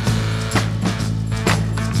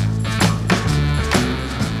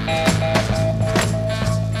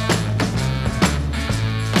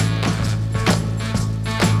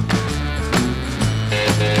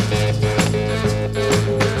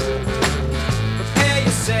 Prepare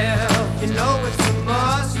yourself, you know it's a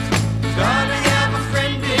must. Gonna have a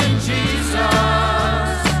friend in Jesus.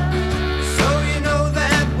 So you know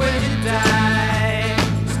that when you die,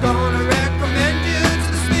 He's gonna recommend you to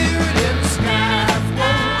the spirit in the sky.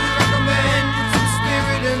 Won't recommend you to the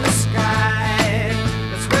spirit in the sky.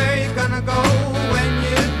 That's where you're gonna go when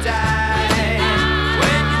you die.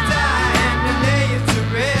 When you die and they lay you to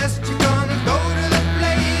rest, you're gonna go to the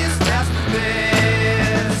place that's the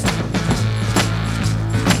best.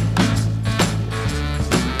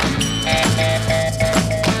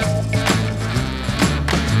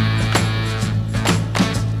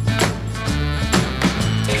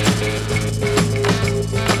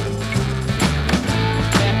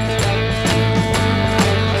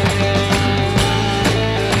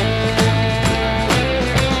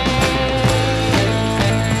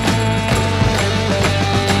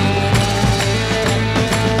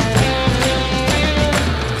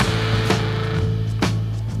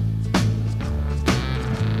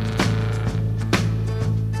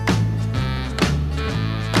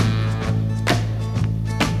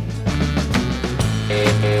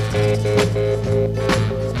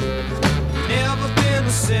 Never been a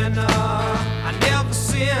sinner, I never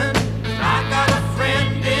sinned. I got a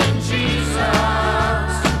friend in Jesus.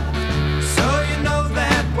 So you know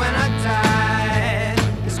that when I die,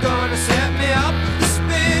 He's gonna set me up with the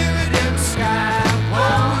spirit in the sky.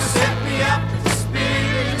 Oh, set me up with the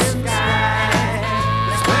spirit in the sky.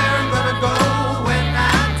 That's where I'm gonna go when I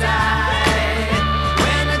die.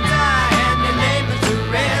 When I die and they lay me to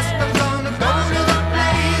rest, I'm gonna go to the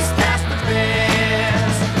place that's the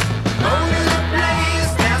best. Go to the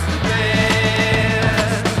place that's the best.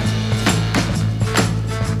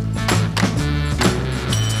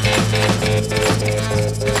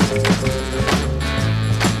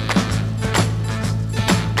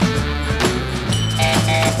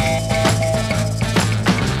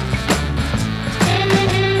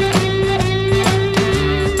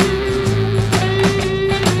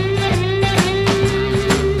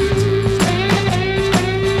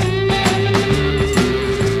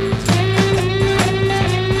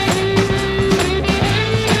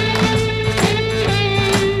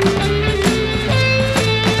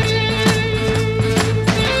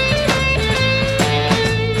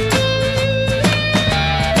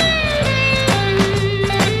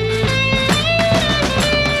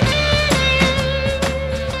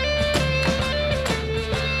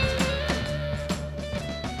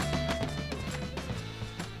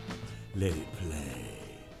 Let it play.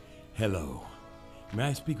 Hello. May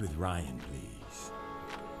I speak with Ryan, please?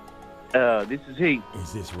 This is he.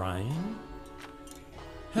 Is this Ryan?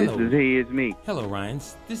 This is he. It's me. Hello, Ryan.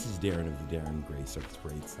 This is Darren of the Darren Gray Circus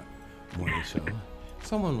Parade Morning Show.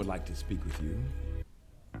 Someone would like to speak with you.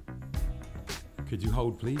 Could you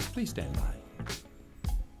hold, please? Please stand by.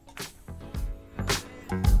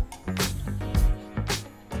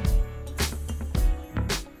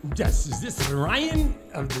 Yes, is this Ryan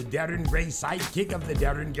of the Darren Gray Sidekick of the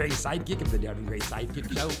Darren Gray Sidekick of the Darren Gray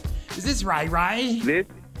Sidekick Show? Is this Rai?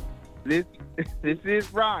 This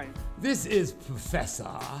is Ryan. This is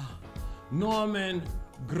Professor Norman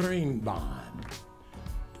Greenbaum,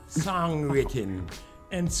 song written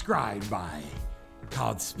and scribed by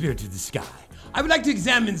called Spirit of the Sky. I would like to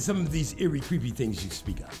examine some of these eerie, creepy things you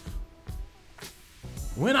speak of.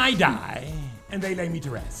 When I die and they lay me to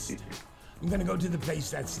rest, I'm gonna go to the place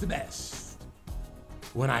that's the best.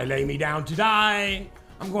 When I lay me down to die,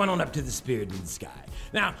 I'm going on up to the Spirit of the Sky.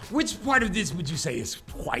 Now, which part of this would you say is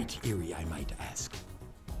quite eerie, I might ask?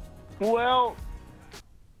 Well,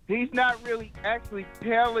 he's not really actually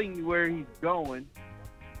telling you where he's going.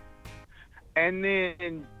 And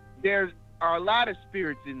then there are a lot of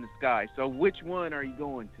spirits in the sky. So which one are you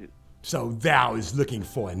going to? So thou is looking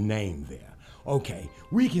for a name there. Okay,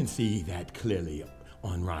 we can see that clearly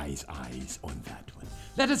on Rye's eyes on that one.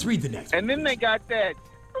 Let us read the next one. And then they got that.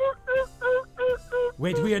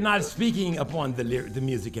 Wait, we are not speaking upon the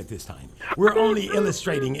music at this time. We're only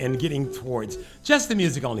illustrating and getting towards just the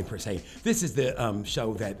music only per se. This is the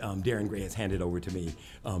show that Darren Gray has handed over to me,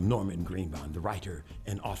 Norman Greenbaum, the writer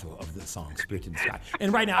and author of the song Spirit in the Sky.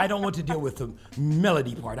 And right now, I don't want to deal with the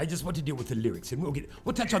melody part. I just want to deal with the lyrics, and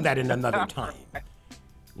we'll touch on that in another time.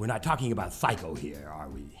 We're not talking about Psycho here, are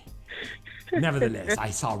we? Nevertheless, I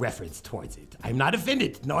saw reference towards it. I'm not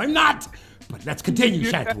offended. No, I'm not. But let's continue,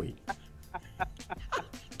 shan't we?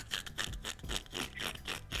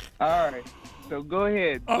 All right. So go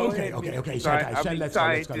ahead. Okay. Let's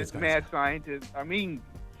go. Mad scientist. I mean,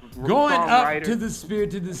 going up songwriter. to the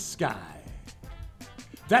Spirit of the Sky.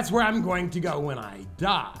 That's where I'm going to go when I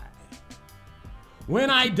die. When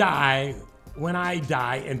I die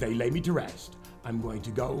and they lay me to rest, I'm going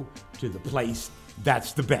to go to the place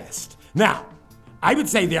that's the best. Now, I would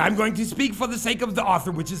say there I'm going to speak for the sake of the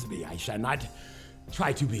author, which is me. I shall not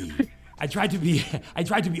try to be. I try to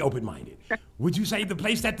be open-minded. Would you say the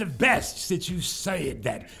place that's the best, since you said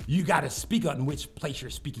that you got to speak on which place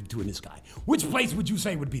you're speaking to in the sky? Which place would you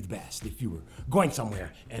say would be the best if you were going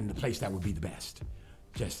somewhere and the place that would be the best?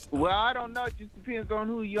 Well, I don't know. It just depends on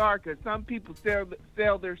who you are, because some people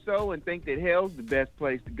sell their soul and think that hell's the best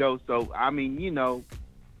place to go. So, I mean, you know,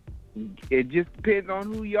 it just depends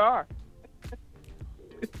on who you are.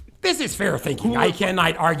 This is fair thinking. I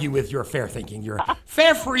cannot argue with your fair thinking. Your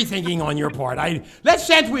fair free thinking on your part.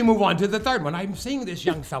 Shan't we move on to the third one? I'm seeing this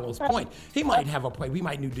young fellow's point. He might have a point. We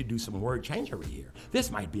might need to do some word changery here.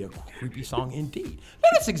 This might be a creepy song indeed.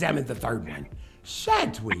 Let us examine the third one,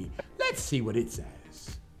 shan't we? Let's see what it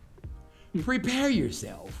says. Prepare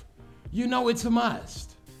yourself. You know it's a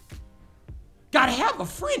must. Gotta have a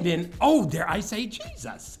friend in, dare I say,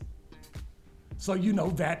 Jesus. So you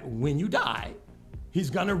know that when you die, he's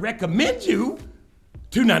gonna recommend you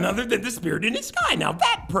to none other than the Spirit in the Sky. Now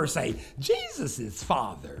that per se, Jesus'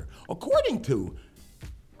 father, according to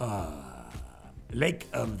Lake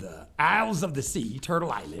of the Isles of the Sea,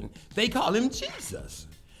 Turtle Island, they call him Jesus,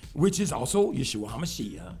 which is also Yeshua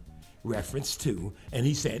HaMashiach, reference to, and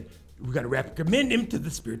he said, we're gonna recommend him to the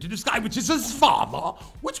Spirit of the Sky, which is his father,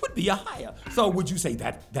 which would be a higher. So would you say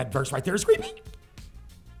that verse right there is creepy?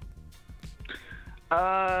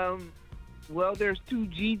 Well, there's two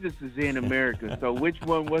Jesuses in America, so which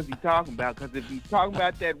one was he talking about? Because if he's talking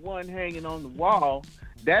about that one hanging on the wall,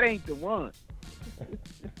 that ain't the one.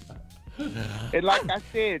 And like I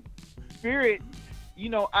said, Spirit,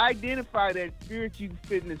 identify that Spirit you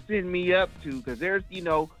fitting to send me up to, because there's,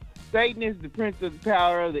 Satan is the prince of the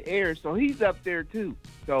power of the air, so he's up there too.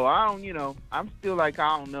 So I'm still like,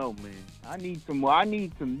 I don't know, man. I need some,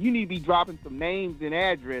 you need to be dropping some names and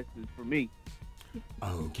addresses for me.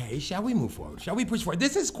 Okay, shall we move forward? Shall we push forward?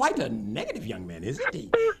 This is quite a negative young man, isn't he?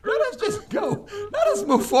 Let us just go. Let us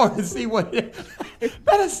move forward and see what.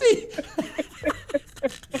 Let us see.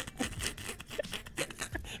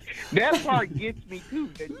 That part gets me too,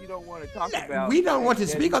 that you don't want to talk about. We don't want to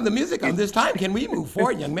speak on the music on this time. Can we move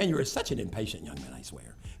forward, young man? You're such an impatient young man, I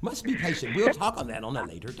swear. Must be patient. We'll talk on that on a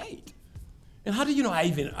later date. And how do you know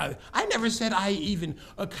I never said I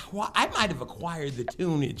might have acquired the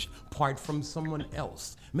tunage part from someone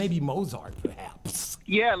else. Maybe Mozart, perhaps.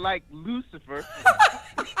 Yeah, like Lucifer.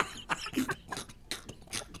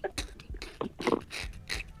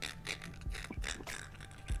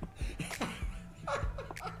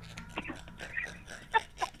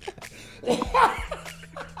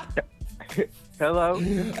 Hello?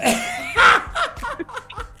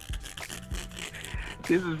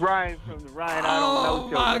 This is Ryan from the Ryan I Don't Know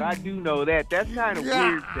Show, but I do know that. That's kind of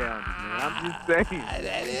weird sounding, man. I'm just saying.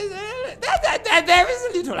 There is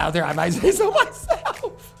a little out there, I might say so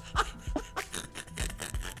myself.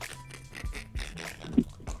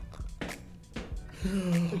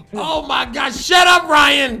 Oh my gosh, shut up,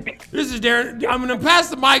 Ryan. This is Darren. I'm going to pass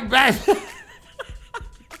the mic back.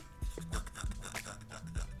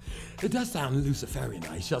 it does sound Luciferian.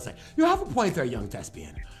 She'll say, you have a point there, young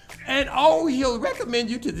thespian. And oh, he'll recommend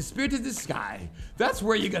you to the spirit of the sky. That's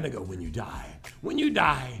where you're gonna go when you die. When you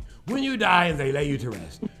die and they lay you to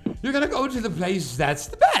rest, you're gonna go to the place that's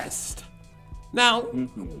the best. Now,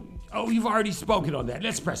 oh, you've already spoken on that.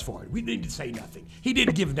 Let's press forward. We need to say nothing. He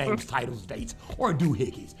didn't give names, titles, dates, or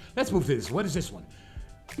doohickeys. Let's move to this. What is this one?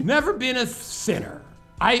 Never been a sinner.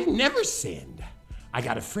 I've never sinned. I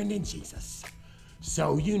got a friend in Jesus.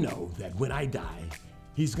 So you know that when I die,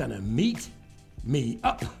 he's gonna meet me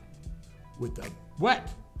up with the what?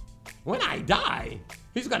 When I die,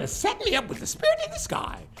 he's gonna set me up with the spirit in the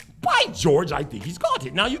sky. By George, I think he's got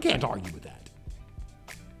it. Now you can't argue with that.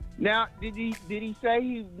 Now, did he say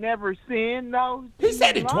he never sinned though? He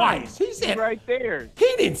said it twice. He said right there.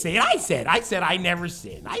 He didn't say it. I said I never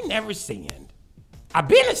sinned. I never sinned. I've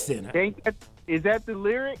been a sinner. Is that the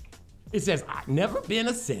lyric? It says I've never been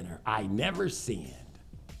a sinner. I never sinned.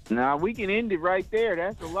 Now we can end it right there.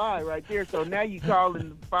 That's a lie right there. So now you calling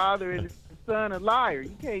the father and the son a liar.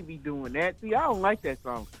 You can't be doing that. See, I don't like that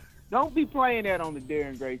song. Don't be playing that on the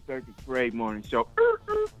Darren Gray Circus Parade Morning Show.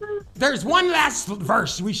 There's one last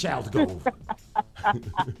verse we shall go over.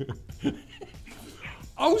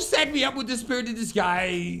 Oh, set me up with the spirit of the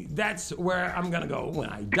sky. That's where I'm going to go. When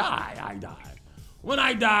I die, I die. When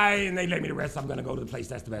I die and they lay me to rest, I'm going to go to the place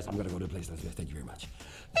that's the best. I'm going to go to the place that's the best. Thank you very much.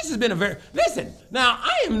 This has been listen, now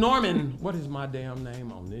I am Norman, what is my damn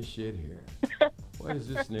name on this shit here? What is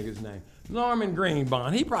this nigga's name? Norman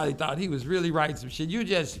Greenbaum. He probably thought he was really writing some shit. You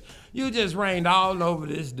just rained all over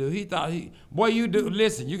this dude. He thought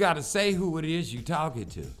listen, you got to say who it is you talking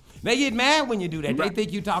to. They get mad when you do that. They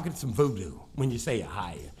think you talking some voodoo when you say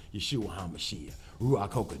Ahia, Yeshua HaMashiach,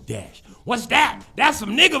 Ruach HaKodesh. What's that? That's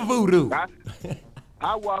some nigga voodoo.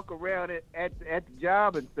 I walk around at the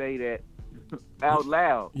job and say that out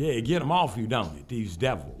loud. Yeah, get them off you, don't it? These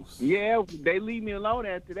devils. Yeah, they leave me alone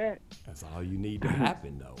after that. That's all you need to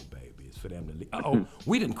happen, though, baby, is for them to leave. Uh-oh,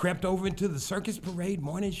 we done crept over into the Circus Parade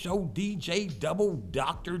Morning Show, DJ Double,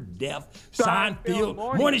 Dr. Death, Seinfeld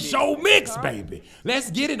Morning Show Mix, baby.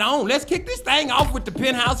 Let's get it on. Let's kick this thing off with the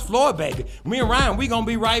penthouse floor, baby. Me and Ryan, we gonna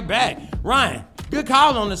be right back. Ryan, good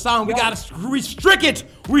call on the song. We gotta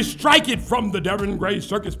restrike it from the Darren Gray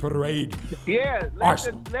Circus Parade. Yeah,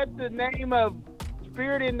 let the name of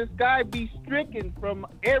Spirit in the Sky be stricken from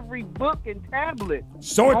every book and tablet.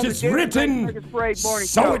 So it is written,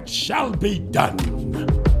 so it shall be done.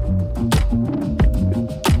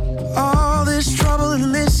 All this trouble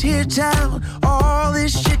in this here town, all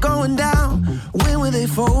this shit going down. When will they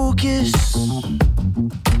focus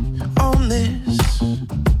on this?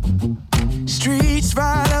 Streets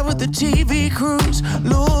fired up with the TV crews.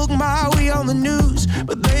 Look my way on the news,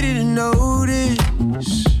 but they didn't notice.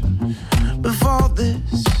 Before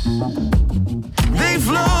this, they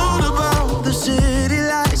float about the city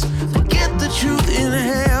lights. Forget the truth,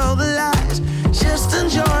 inhale the lies. Just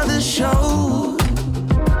enjoy the show.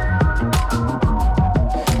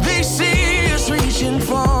 They see us reaching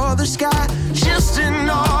for the sky, just in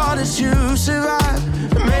order to survive.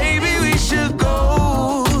 Maybe we should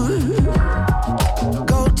go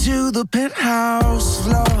to the penthouse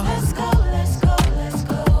floor. Let's go, let's go, let's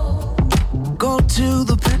go. Go to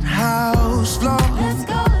the penthouse floor. Let's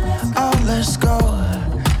go, let's go. Oh, let's go.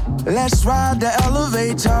 Let's ride the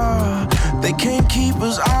elevator. They can't keep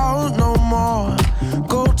us out no more.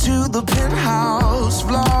 Go to the penthouse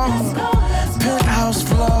floor. Let's go, let's go. Penthouse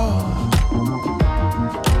floor.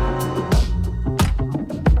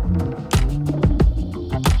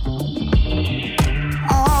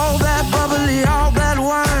 All that bubbly, all that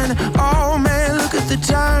wine. Oh man, look at the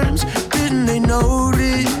times. Didn't they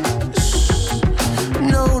notice?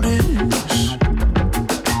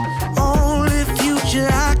 Only future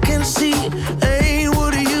I can see ain't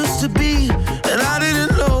what it used to be. And I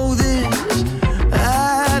didn't know this.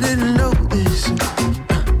 I didn't know this.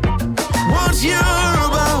 Once you're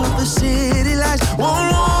about the city lights,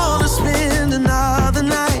 won't wanna spend another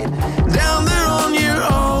night down there on your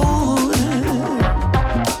own.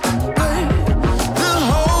 The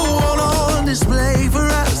whole world on display for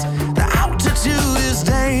us. The altitude is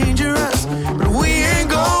dangerous, but we ain't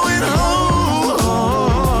going home.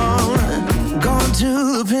 Gone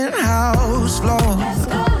to the penthouse floor. Let's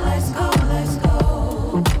go, let's go, let's go.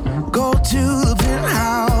 Go to the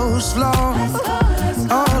penthouse floor. Let's go, let's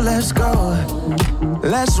go. Oh, let's go.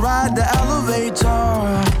 Let's ride the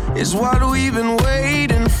elevator. It's what we've been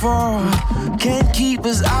waiting for. Can't keep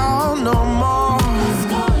us out no more. Let's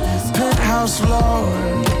go, let's go. Penthouse floor.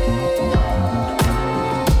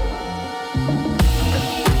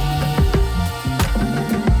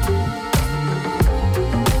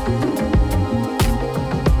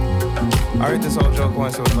 heard this whole joke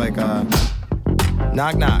once. It was like,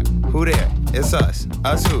 knock, knock, who there? It's us.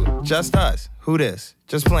 Us who? Just us. Who this?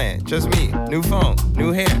 Just playing, just me. New phone,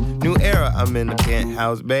 new hair, new era. I'm in the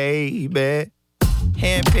penthouse, baby.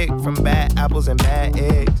 Handpicked from bad apples and bad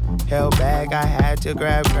eggs. Held back, I had to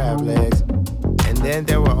grab crab legs. And then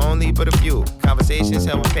there were only but a few conversations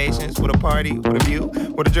held with patience, with a party, with a view,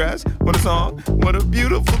 with a dress, with a song, what a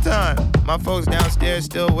beautiful time. My folks downstairs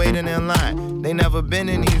still waiting in line. They never been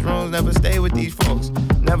in these rooms, never stayed with these folks.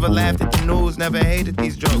 Never laughed at the news, never hated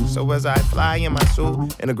these jokes. So as I fly in my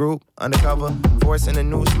suit, in a group, undercover, forcing a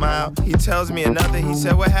new smile, he tells me another, he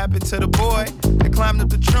said, what happened to the boy that climbed up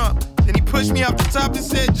the trunk? Then he pushed me off the top and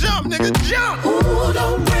said, jump, nigga, jump! Ooh,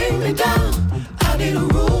 don't bring me down. I need a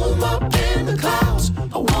room up in the clouds.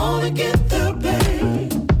 I wanna get there,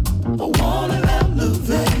 babe. I wanna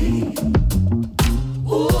elevate.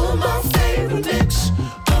 Ooh, my favorite mix.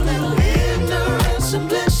 A little ignorance and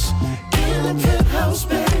bliss in the penthouse,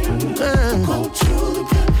 babe. Go to the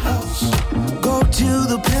penthouse. Go to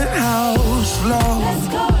the penthouse floor. Let's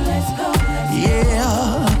go, let's go, let's go.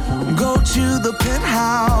 Yeah, go to the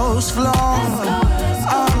penthouse floor.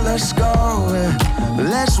 Let's go.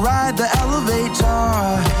 Let's ride the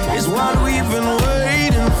elevator. It's what we've been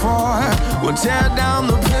waiting for. We'll tear down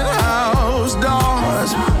the penthouse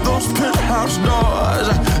doors. Those penthouse doors.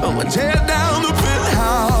 We'll tear down the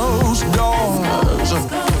penthouse doors.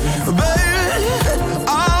 Baby,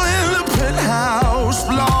 all in the penthouse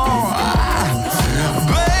floor.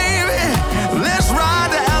 Baby, let's ride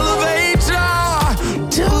the elevator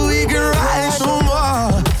till we can ride some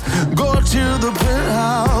more. Go to the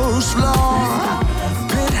penthouse floor.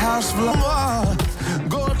 Penthouse floor.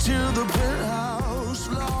 Go to the penthouse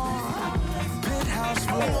floor. Penthouse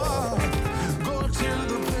floor. Go to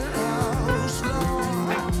the penthouse floor.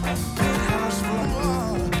 Penthouse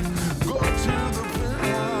floor. Go to the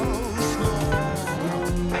penthouse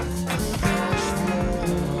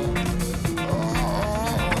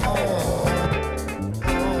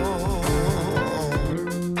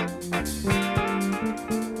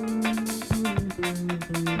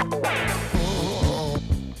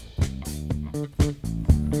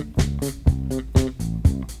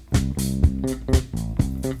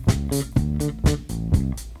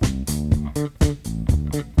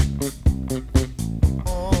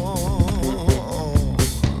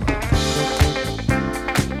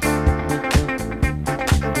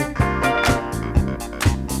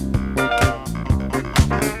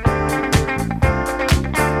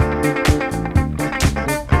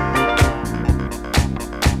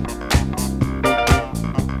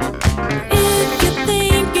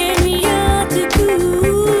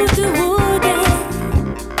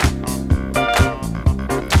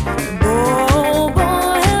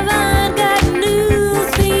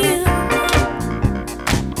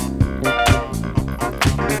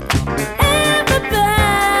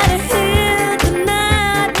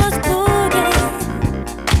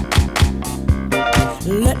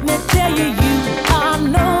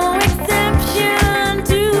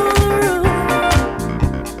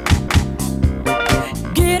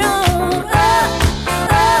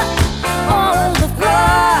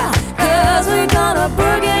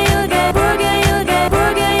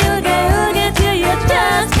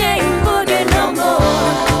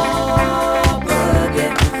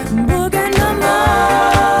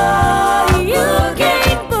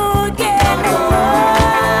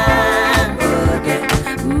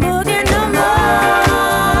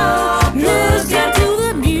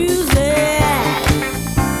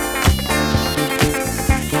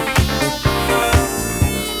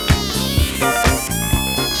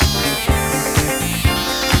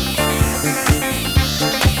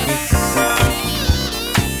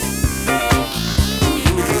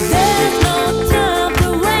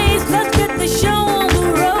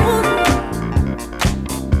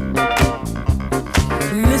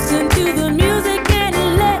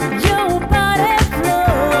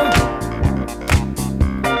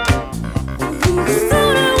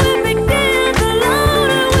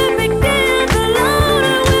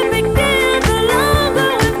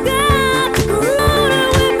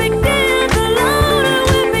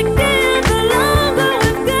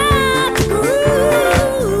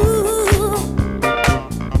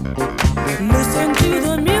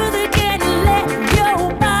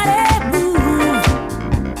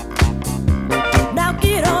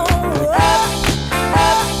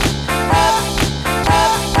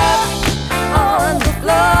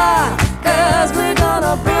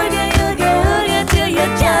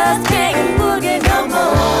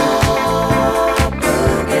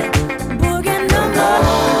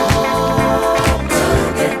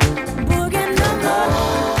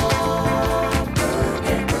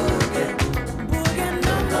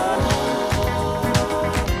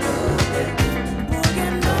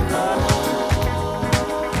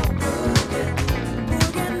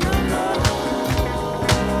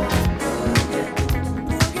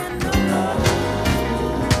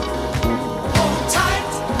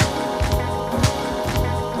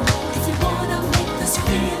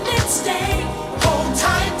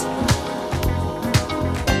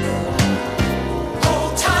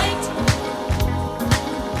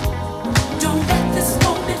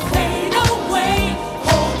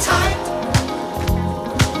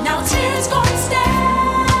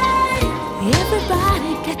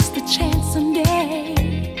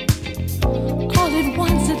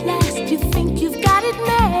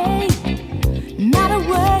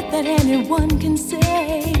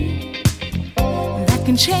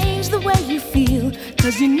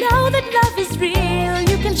 'Cause you know that love is real.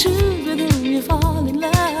 You can choose with whom you fall in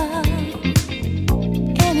love.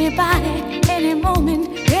 Anybody, any moment,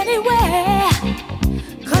 anywhere.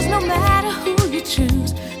 'Cause no matter who you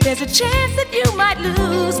choose, there's a chance that you might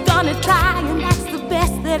lose. Gonna try, and that's the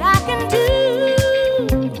best that I can do.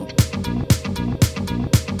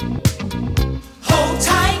 Hold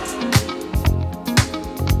tight.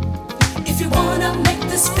 If you wanna make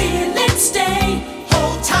this feeling stay,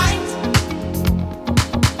 hold tight.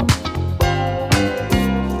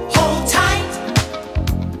 Hold tight.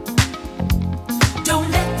 Don't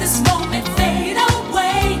let this moment fade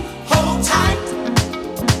away. Hold tight.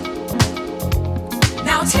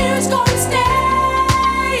 Now tears gonna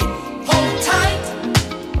stay. Hold tight.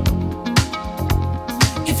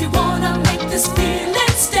 If you wanna make this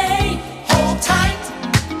feeling stay, hold tight.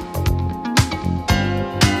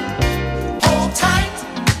 Hold tight.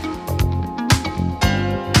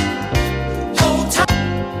 Hold tight.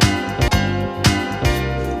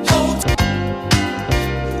 Hold.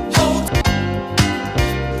 Hold.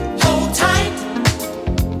 Hold tight.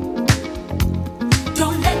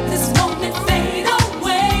 Don't let this moment fade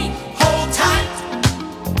away. Hold tight.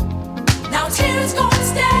 Now tears gonna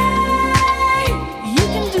stay. You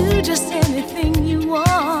can do just anything you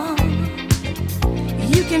want.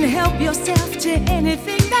 You can help yourself to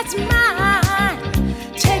anything that's mine.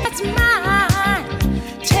 Take it's mine.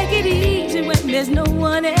 Take it easy when there's no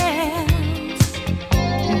one else.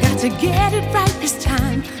 Got to get it right this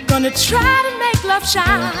time. Gonna try to make love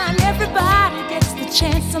shine. Everybody gets the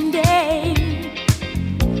chance someday.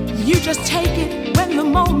 You just take it when the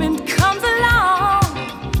moment comes along.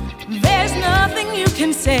 There's nothing you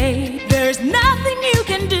can say. There's nothing you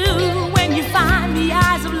can do when you find the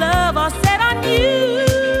eyes of love are set on you.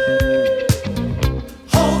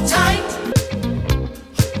 Hold tight.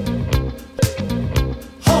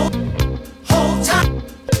 Hold. Hold tight.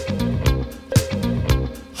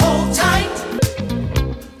 Hold tight.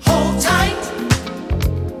 Hold tight.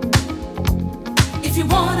 If you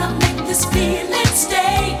wanna make this feeling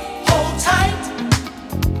stay, hold tight.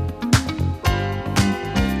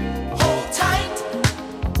 Hold tight.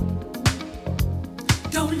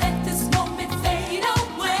 Don't let this moment fade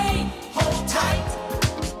away. Hold tight.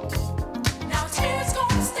 Now tears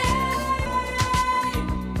gonna stay.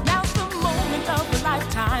 Now's the moment of a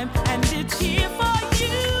lifetime, and it's here for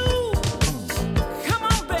you. Come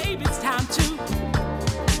on, baby, it's time to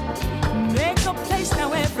make a place now.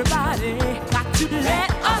 Everybody got to let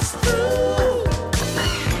us through.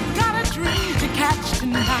 Got a dream to catch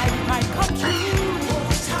tonight, might come true.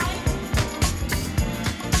 Hold tight.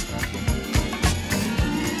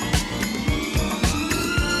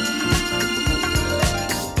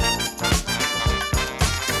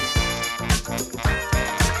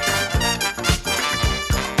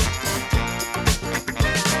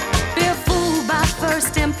 We're fooled by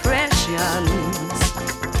first impressions.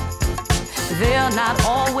 They're not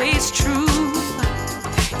always true.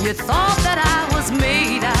 You thought that I was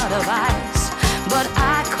made out of ice, but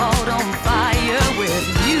I caught on fire with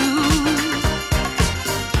you.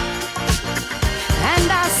 And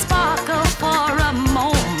I sparkled for a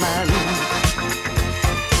moment,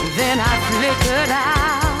 then I flickered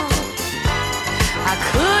out. I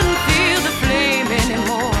couldn't feel the flame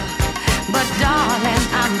anymore, but darling,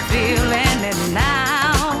 I'm feeling it now.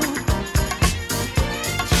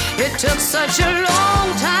 It took such a long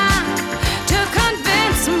time to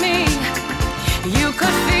convince me you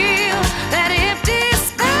could feel that empty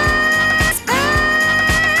space.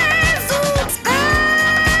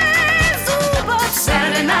 But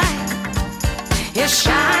Saturday night is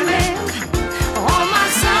shining on my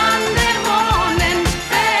Sunday morning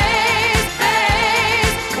face.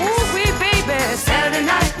 Ooh, wee baby, Saturday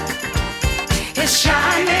night is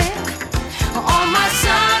shining on my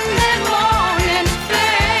Sunday morning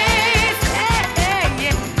face. Hey,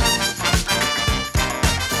 yeah.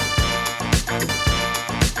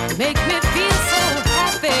 Make me feel so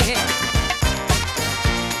happy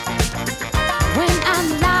when I'm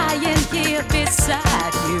lying here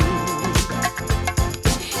beside you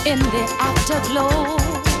in the afterglow.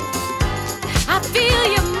 I feel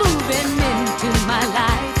you moving into my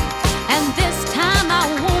life, and this time I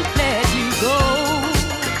won't let you go.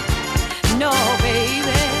 No,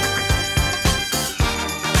 baby.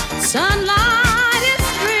 Sunlight is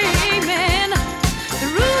streaming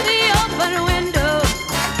through the open window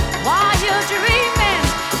while you're dreaming,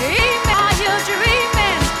 while you're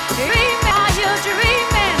dreaming, while you're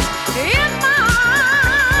dreaming in my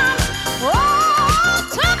arms. Oh, it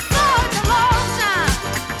took such a long time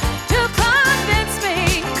to convince me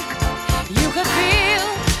you could feel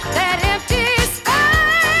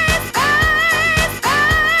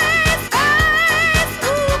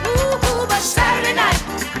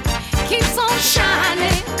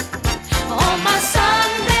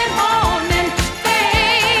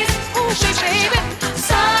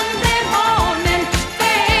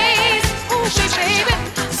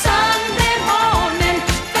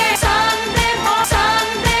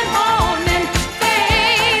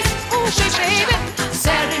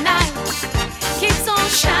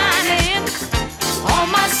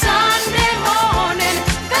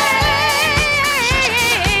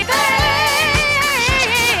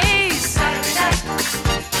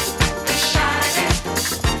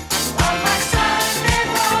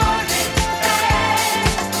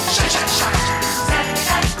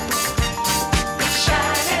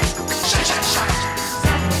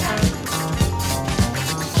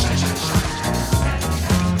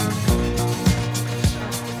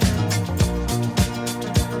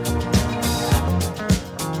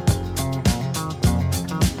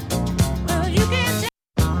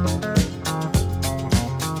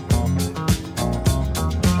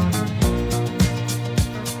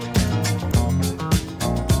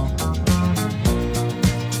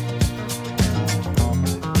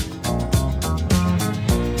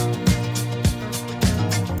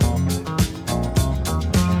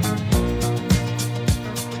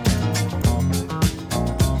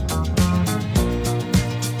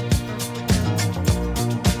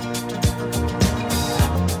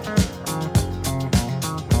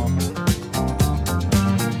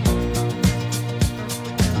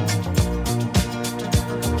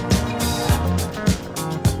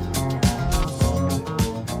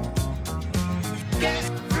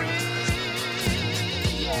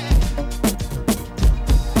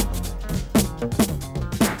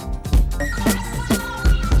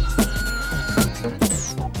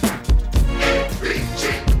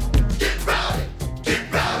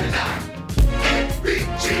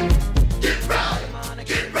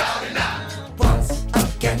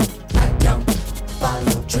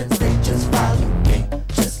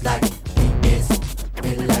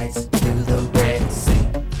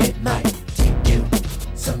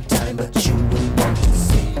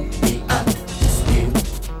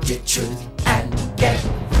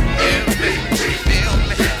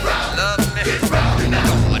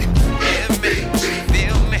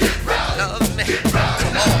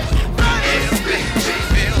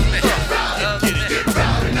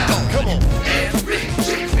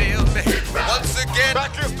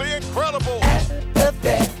absolutely incredible. The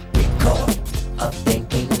very core of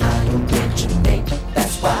thinking I originate.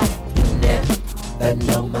 That's why you never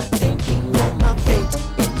know my thinking or my fate.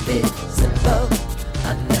 Invisible,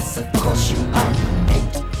 unless of course you are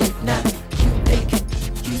hate. If not, you make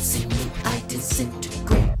you see me, I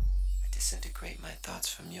disintegrate. I disintegrate my thoughts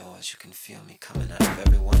from yours. You can feel me coming out of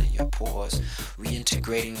every one of your pores,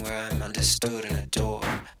 reintegrating where I'm understood and adored.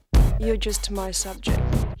 You're just my subject.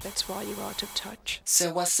 That's why you're out of touch.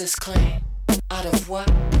 So what's this claim? Out of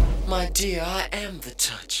what? My dear, I am the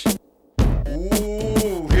touch.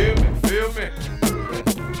 Ooh, hear me, feel me.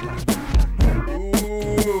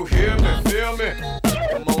 Ooh, hear me, feel me.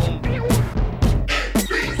 Come on.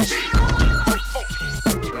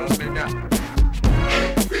 Trust me now.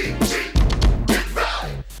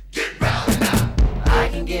 I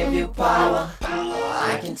can give you power,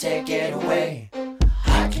 I can take it away.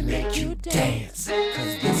 I can make you dance,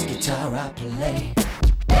 cause this guitar I play.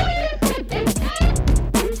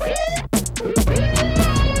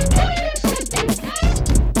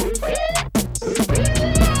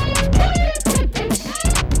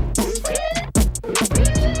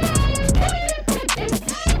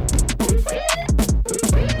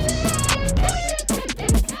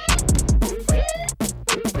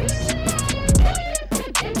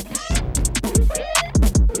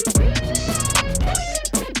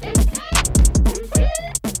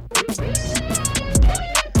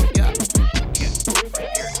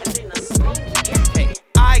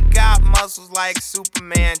 Like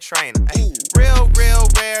Superman trainer. Ay, real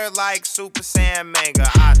rare like Super Saiyan Mega.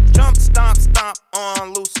 I jump, stomp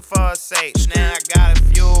on Lucifer's Satan. Now I got a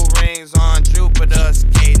few rings on Jupiter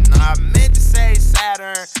skating. I meant to say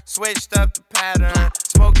Saturn, switched up the pattern.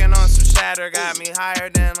 Smoking on some shatter, got me higher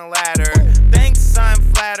than a ladder. Thanks, son,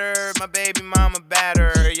 flatter, my baby mama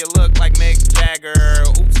batter. You look like Mick Jagger,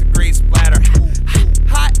 oops, a grease splatter.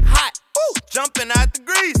 Hot, ooh, jumping out the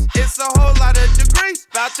grease. It's a whole lot of degrees.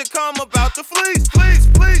 About to come, about to fleece.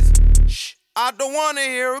 Please, shh, I don't wanna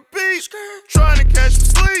hear a beat. Trying to catch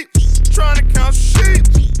some sleep, trying to count some sheep.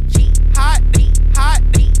 Hot,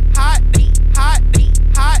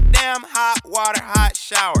 damn, hot water, hot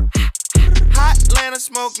shower. Hot Atlanta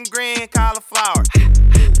smoking green cauliflower.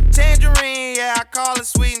 Tangerine, yeah, I call it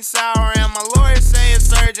sweet and sour. And my lawyer say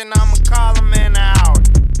it's urgent, I'ma call him in an hour.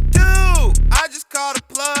 Dude, I just called a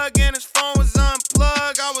plug and his phone was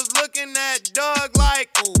unplugged. I was looking at Doug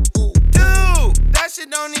like, dude, that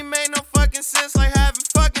shit don't even make no fucking sense. Like having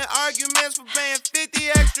fucking arguments for paying 50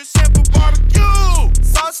 extra cents for barbecue.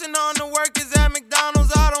 Saucing on the workers at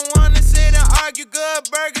McDonald's. I don't wanna sit and argue.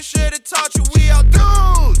 Good burger should've taught you we all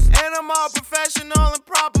dudes. And I'm all professional and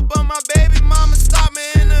proper, but my baby mama stopped me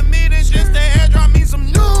in the meetings just to airdrop me some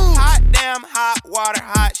news. Hot damn, hot water,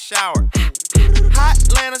 hot shower. Hot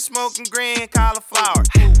Atlanta smoking green cauliflower.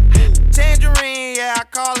 Tangerine, yeah, I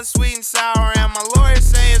call it sweet and sour. And my lawyer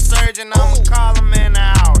say it's urgent, I'ma call him in an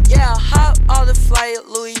hour. Yeah, hop on the flight,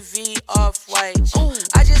 Louis V off-white.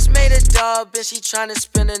 I just made a dub and she tryna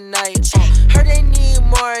spend a night. Heard they need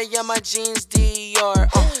more, yeah, my jeans Dior.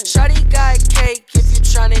 Shawty got cake if you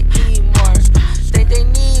tryna eat more. Think they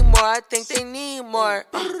need more, I think they need more.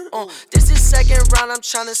 This is second round, I'm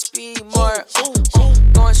tryna speed more.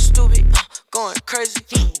 Going stupid, going crazy.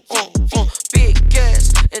 Big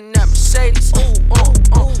gas in that Mercedes.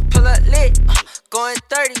 Pull up lit, going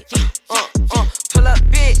 30. Pull up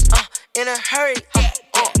big, in a hurry.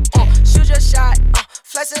 Shoot your shot,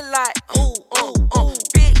 flex a lot.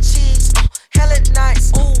 Big cheese, hella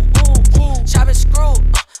nice. Chop and screw,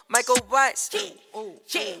 Michael Watts.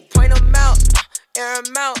 Point them out, air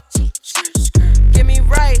them out. Get me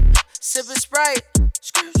right, sip a Sprite.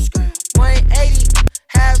 180,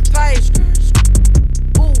 half pipe.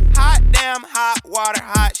 Hot damn, hot water,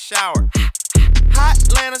 hot shower. Hot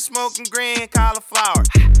Atlanta smoking green cauliflower.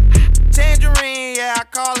 Tangerine, yeah, I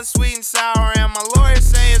call it sweet and sour. And my lawyer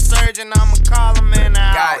say it's urgent, I'ma call him in an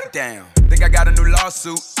hour. Goddamn, think I got a new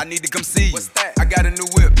lawsuit, I need to come see you. What's that? I got a new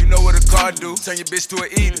whip, you know what a car do? Turn your bitch to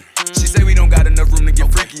an eater. She say we don't got enough room to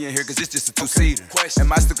get freaky in here, cause it's just a two-seater.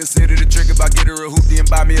 Am I still considered a trick if I get her a hoopty and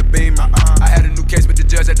buy me a Beamer? I had a new case, but the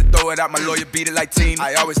judge had to throw it out. My lawyer beat it like Tina.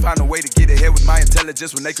 I always find a way to get ahead with my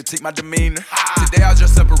intelligence when they critique my demeanor. Today I'll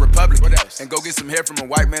dress up a Republican. What else? And go get some hair from a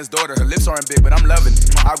white man's daughter. Her lips aren't big, but I'm loving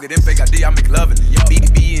it. I'll get in fake ID, I make loving it.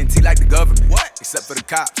 BDB&T like the government. What? Except for the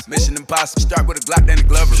cops. Mission impossible. Start with a Glock, then a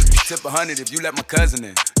Glover. Tip 100 if you let my cousin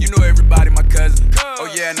in. You know everybody my cousin.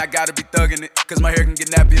 Oh yeah, and I gotta be thugging it. Cause my hair can get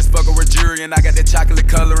nappy as fuck over jury. And I got that chocolate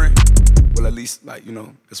coloring. Well, at least, like, you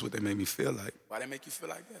know, that's what they made me feel like. Why they make you feel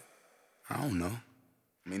like that? I don't know.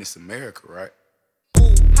 I mean, it's America, right?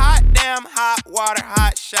 Hot damn, hot water,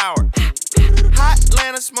 hot shower. Hot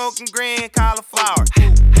Atlanta smoking green cauliflower.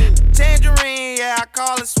 Tangerine, yeah, I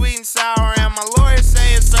call it sweet and sour. And my lawyer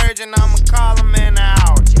say it's urgent, I'ma call him in an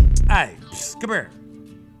hour. Hey, come here.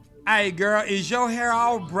 Hey, girl, is your hair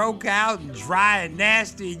all broke out and dry and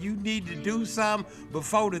nasty and you need to do something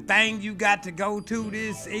before the thing you got to go to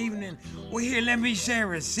this evening? Well, here, let me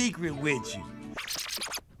share a secret with you.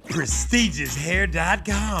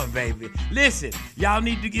 Prestigious.hair.com, baby. Listen, y'all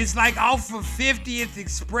need to get, it's like off of 50th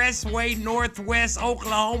Expressway, Northwest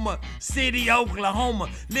Oklahoma City, Oklahoma.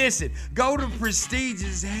 Listen, go to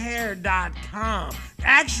Prestigious.hair.com.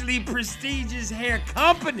 Actually, Prestigious Hair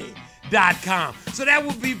Company.com. So that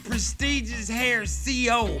would be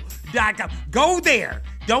PrestigiouSHairCO.com. Go there.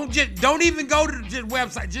 Don't even go to the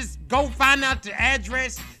website. Just go find out the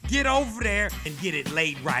address, get over there, and get it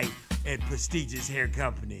laid right at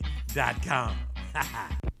PrestigiouSHairCompany.com.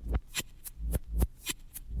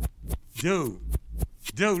 Dude,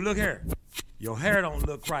 look here. Your hair don't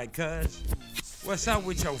look right, cuz. What's up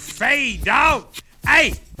with your fade, dog?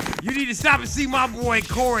 Hey, you need to stop and see my boy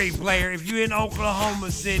Corey Blair if you're in Oklahoma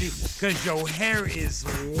City, cause your hair is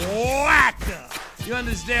whacked up. You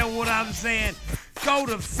understand what I'm saying? Go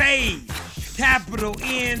to Fade, capital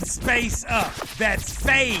N space up. That's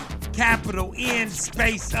Fade, capital N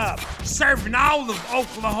space up. Serving all of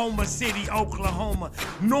Oklahoma City, Oklahoma,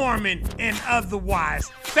 Norman, and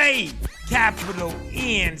otherwise. Fade, capital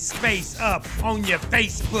N space up on your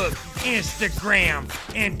Facebook, Instagram,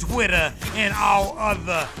 and Twitter, and all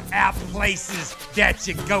other app places that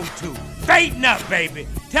you go to. Fading up, baby.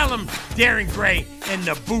 Tell them Darren Gray and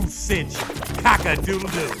the booth sent you.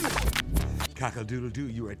 Cock-a-doodle-doo. Cock-a-doodle-doo,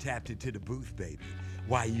 you are tapped into the booth, baby.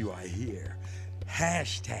 Why you are here.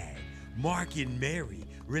 Hashtag Mark and Mary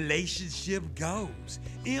relationship goes.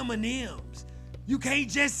 M&M's. You can't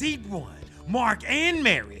just eat one. Mark and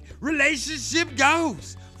Mary relationship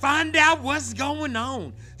goes. Find out what's going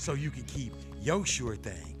on so you can keep your sure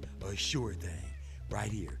thing a sure thing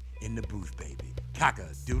right here in the booth, baby.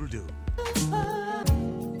 Cock-a-doodle-doo.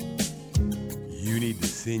 You need to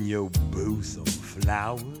send your boo some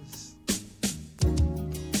flowers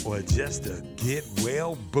or just a get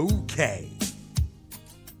well bouquet.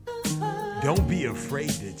 Don't be afraid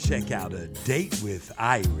to check out A Date with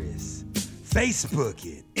Iris. Facebook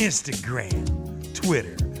it, Instagram,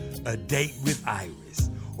 Twitter, A Date with Iris.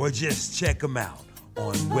 Or just check them out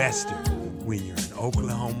on Western when you're in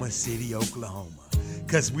Oklahoma City, Oklahoma.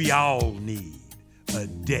 Cause we all need a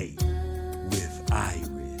date with Iris.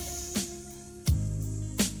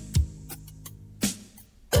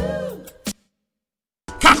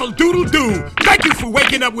 Cockle-doodle-doo. Thank you for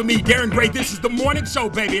waking up with me, Darren Gray. This is the morning show,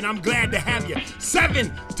 baby, and I'm glad to have you.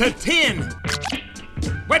 7 to 10.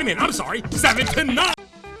 Wait a minute, I'm sorry. 7 to 9.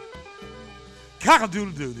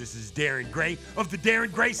 Cockle-doodle-doo. This is Darren Gray of the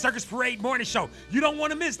Darren Gray Circus Parade Morning Show. You don't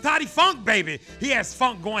want to miss Toddy Funk, baby. He has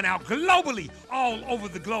funk going out globally, all over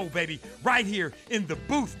the globe, baby. Right here in the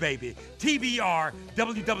booth, baby.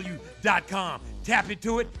 TBRWW.com. Tap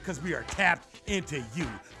into it, because we are tapped into you.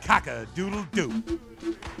 Cock-a-doodle-doo.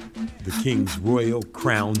 The King's Royal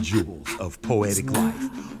Crown Jewels of Poetic Life,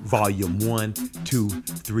 Volume 1, 2,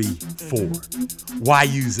 3, 4. Why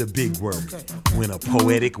use a big word when a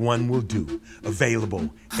poetic one will do? Available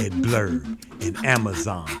at Blurred and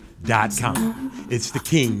Amazon.com. It's the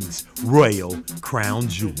King's Royal Crown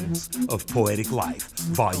Jewels of Poetic Life,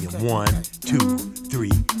 Volume 1, 2, 3,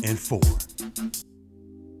 and 4.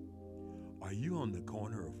 Are you on the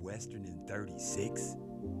corner of Western and 36?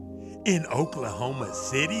 In Oklahoma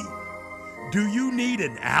City? Do you need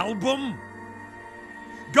an album?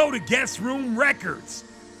 Go to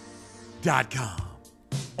GuestRoomRecords.com.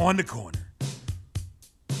 On the corner.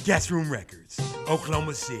 Guest Room Records,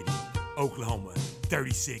 Oklahoma City, Oklahoma,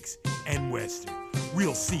 36 and Western.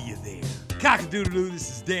 We'll see you there. Cock-a-doodle-doo, this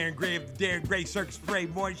is Darren Gray of the Darren Gray Circus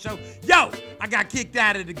Parade Morning Show. Yo, I got kicked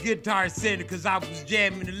out of the Guitar Center because I was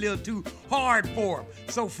jamming a little too hard for them.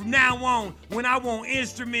 So from now on, when I want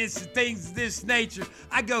instruments and things of this nature,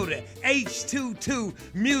 I go to H22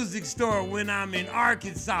 Music Store when I'm in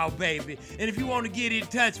Arkansas, baby. And if you want to get in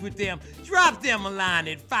touch with them, drop them a line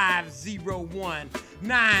at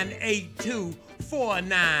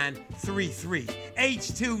 501-982-4933.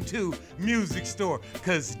 H22 Music Store,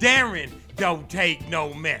 cause Darren don't take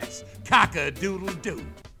no mess. Cock-a-doodle-doo.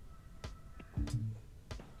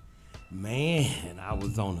 Man, I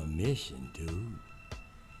was on a mission, dude.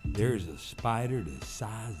 There's a spider the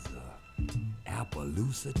size of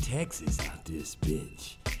Appaloosa, Texas out this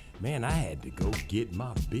bitch. Man, I had to go get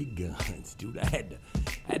my big guns, dude. I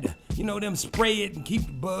had to, you know, them spray it and keep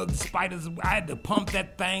the bugs, spiders. I had to pump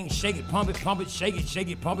that thing, shake it, pump it, shake it, pump it, shake it, shake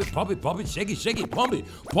it, pump it,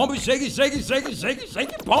 shake it, shake it, shake it, shake it, shake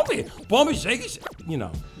it, pump it, shake it. You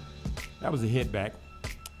know, that was a hit back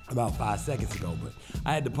about 5 seconds ago, but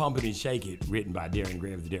I had to pump it and shake it, written by Darren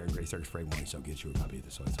Gray of the Darren Gray Search Spray Morning Show. Get you a copy of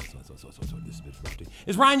this. This is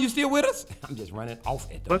Is Ryan, you still with us? I'm just running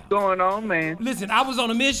off at the What's going on, man? Listen, I was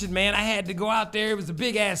on a mission, man. I had to go out there. It was a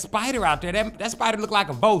big-ass spider out there. That spider looked like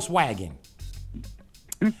a Volkswagen.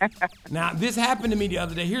 Now, this happened to me the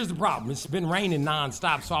other day. Here's the problem. It's been raining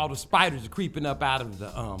nonstop, so all the spiders are creeping up out of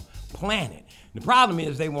the planet. The problem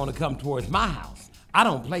is they want to come towards my house. I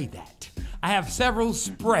don't play that. I have several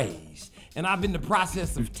sprays, and I'm in the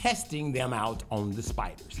process of testing them out on the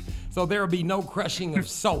spiders. So there will be no crushing of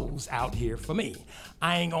souls out here for me.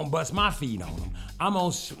 I ain't gonna bust my feet on them. I'm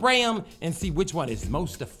gonna spray them and see which one is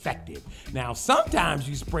most effective. Now, sometimes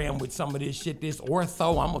you spray them with some of this shit, this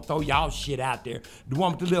ortho. I'm gonna throw y'all shit out there. The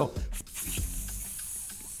one with the little...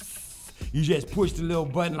 You just push the little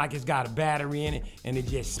button like it's got a battery in it, and it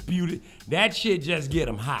just spewed it. That shit just get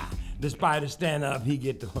them high. The spider stand up,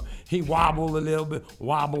 he wobble a little bit,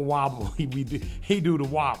 wobble. He do the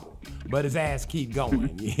wobble, but his ass keep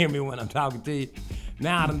going. You hear me when I'm talking to you?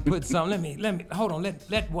 Now I done put some. Let me hold on.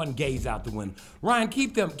 Let one gaze out the window. Ryan,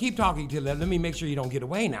 keep talking to them. Let me make sure you don't get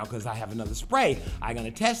away now, because I have another spray I'm gonna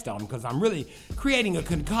test on them, because I'm really creating a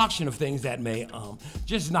concoction of things that may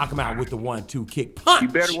just knock them out with the 1-2 kick punch. You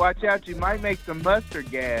better watch out. You might make some mustard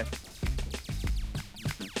gas.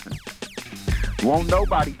 Won't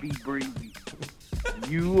nobody be breezy.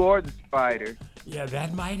 You or the spider. Yeah,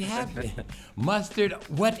 that might happen. Mustard,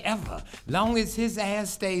 whatever. Long as his ass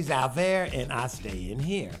stays out there and I stay in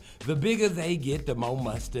here. The bigger they get, the more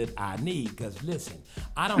mustard I need. Because listen,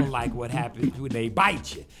 I don't like what happens when they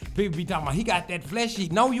bite you. People be talking about, he got that flesh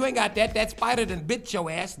eat. No, you ain't got that. That spider done bit your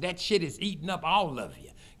ass. That shit is eating up all of you.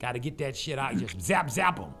 Got to get that shit out. Just zap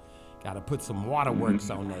them. Got to put some waterworks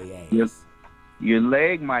on their ass. Yes. Your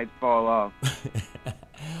leg might fall off.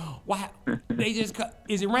 Wow. They just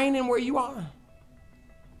is it raining where you are?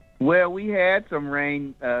 Well, we had some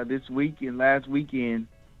rain this weekend, last weekend.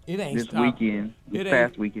 It ain't this stopped. Weekend, this it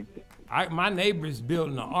past weekend. My neighbor's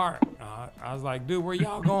building an ark. I was like, dude, where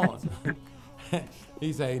y'all going?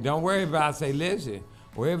 He say, don't worry about it. I say, listen,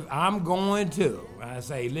 I'm going to. I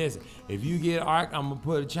say, listen, if you get arc, I'm going to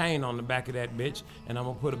put a chain on the back of that bitch, and I'm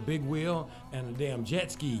going to put a big wheel and a damn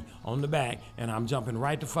jet ski on the back, and I'm jumping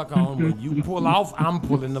right the fuck on. When you pull off, I'm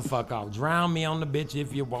pulling the fuck off. Drown me on the bitch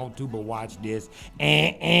if you want to, but watch this.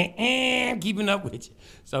 And keeping up with you.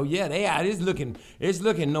 So, yeah, it's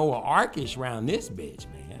looking Noah Ark-ish around this bitch,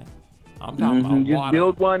 man. I'm talking about just water.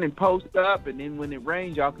 Build one and post up, and then when it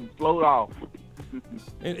rains, y'all can float off.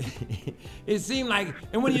 It seemed like,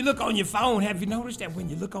 and when you look on your phone, have you noticed that when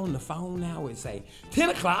you look on the phone now, it say 10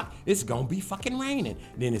 o'clock, it's gonna be fucking raining.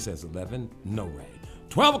 Then it says 11, no rain.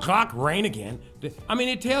 12 o'clock, rain again. I mean,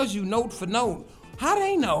 it tells you note for note. How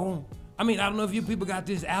they know? I mean, I don't know if you people got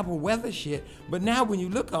this Apple weather shit, but now when you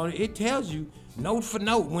look on it, it tells you note for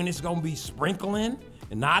note when it's gonna be sprinkling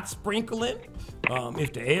and not sprinkling.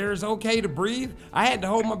 If the air is okay to breathe. I had to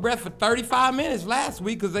hold my breath for 35 minutes last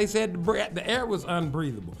week because they said the air was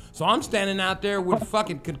unbreathable. So I'm standing out there with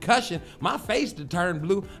fucking concussion. My face to turn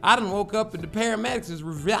blue. I done woke up and the paramedics is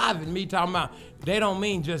reviving me, talking about they don't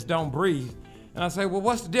mean just don't breathe. And I say, well,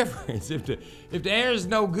 what's the difference? If the air is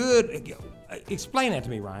no good, explain that to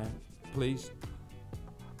me, Ryan, please.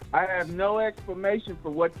 I have no explanation for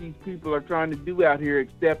what these people are trying to do out here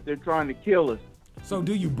except they're trying to kill us. So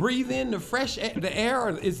do you breathe in the air,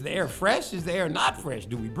 or is the air fresh? Is the air not fresh?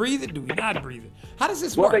 Do we breathe it? Do we not breathe it? How does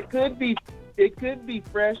this work? Well, it could be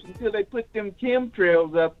fresh until they put them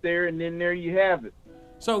chemtrails up there, and then there you have it.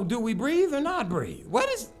 So do we breathe or not breathe? What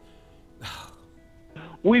is...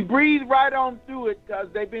 We breathe right on through it because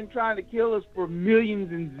they've been trying to kill us for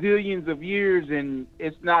millions and zillions of years, and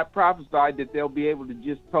it's not prophesied that they'll be able to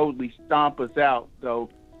just totally stomp us out. So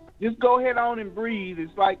just go ahead on and breathe.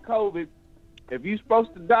 It's like COVID. If you're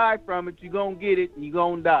supposed to die from it, you're going to get it and you're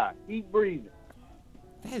going to die. Keep breathing.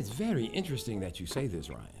 That is very interesting that you say this,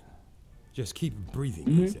 Ryan. Just keep breathing,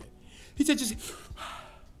 he said. He said just...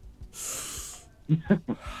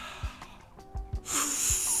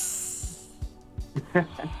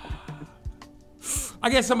 I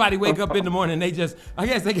guess somebody wake up in the morning and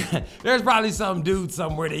there's probably some dude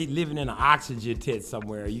somewhere, they living in an oxygen tent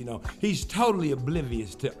somewhere, you know. He's totally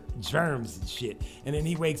oblivious to germs and shit. And then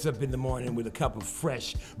he wakes up in the morning with a cup of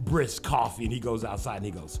fresh, brisk coffee and he goes outside and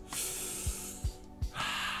he goes,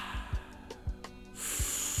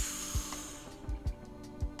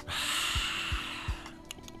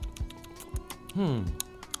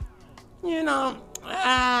 You know,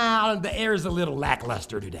 the air is a little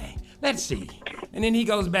lackluster today. Let's see. And then he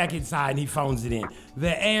goes back inside and he phones it in.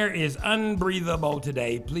 The air is unbreathable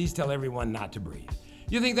today. Please tell everyone not to breathe.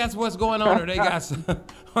 You think that's what's going on, or they got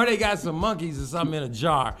some monkeys or something in a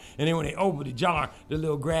jar, and then when they open the jar, the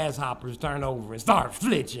little grasshoppers turn over and start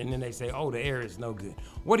flitching, and they say, "Oh, the air is no good."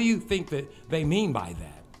 What do you think that they mean by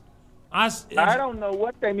that? I don't know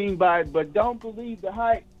what they mean by it, but don't believe the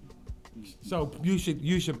hype. So you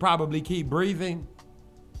should probably keep breathing.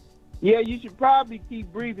 Yeah, you should probably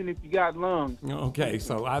keep breathing if you got lungs. Okay,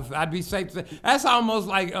 so I'd be safe to say that's almost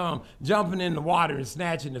like jumping in the water and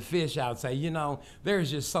snatching the fish out. Say, you know, there's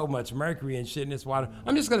just so much mercury and shit in this water.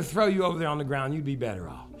 I'm just gonna throw you over there on the ground. You'd be better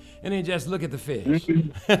off. And then just look at the fish.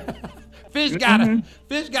 Fish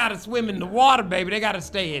gotta swim in the water, baby. They gotta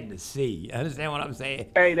stay in the sea. Understand what I'm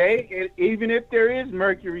saying? Hey, even if there is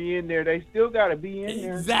mercury in there, they still gotta be in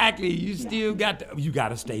there. Exactly. You still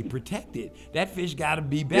gotta stay protected. That fish gotta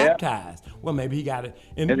be baptized. Yeah. Well, maybe he gotta,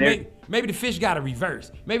 maybe the fish gotta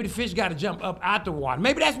reverse. Maybe the fish gotta jump up out the water.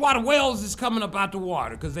 Maybe that's why the whales is coming up out the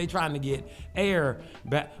water, because they trying to get air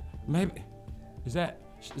back. Maybe is that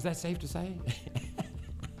safe to say?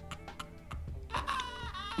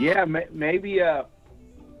 Yeah, maybe that's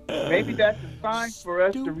a sign for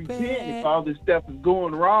us to repent if all this stuff is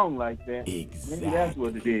going wrong like that. Exactly. Maybe that's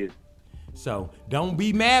what it is. So don't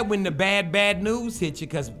be mad when the bad news hits you,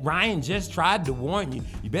 because Ryan just tried to warn you.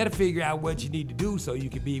 You better figure out what you need to do so you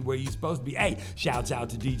can be where you're supposed to be. Hey, shouts out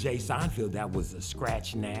to DJ Seinfeld. That was a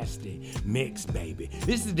scratch nasty mix, baby.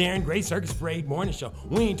 This is Darren Gray Circus Parade Morning Show.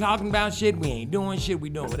 We ain't talking about shit. We ain't doing shit. We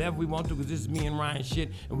doing whatever we want to, because this is me and Ryan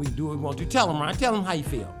shit, and we can do what we want to. Tell him, Ryan. Tell him how you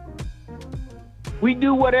feel. We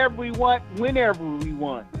do whatever we want, whenever we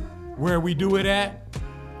want. Where we do it at?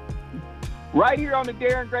 Right here on the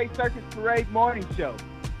Darren Gray Circus Parade Morning Show.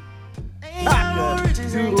 Ain't got no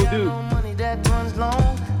riches, ain't got no money that runs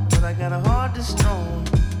long, but I got a heart that's strong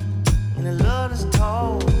and a love that's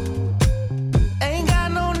tall. Ain't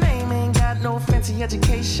got no name, ain't got no fancy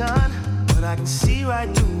education, but I can see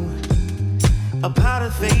right through a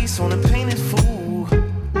powdered face on a painted fool.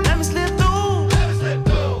 Let me slip through.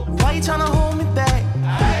 Why you tryna hold me back?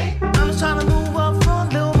 I'm just tryna move up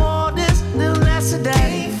front, little more this, little less of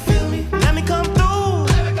that. Let me come through.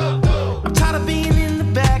 I'm tired of being in the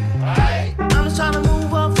back. I'm just trying to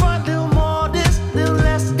move up front, little more this, little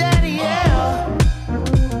less daddy, yeah.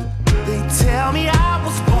 They tell me I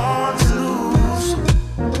was born to lose,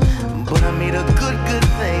 but I made a good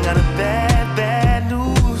thing out of bad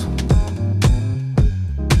news.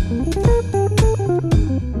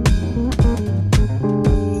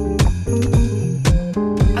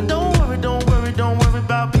 I don't worry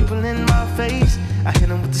about people in my face. I hit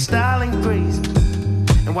them with the style and grace,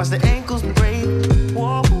 and watch the ankles break.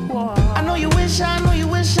 Whoa, whoa. I know you wish I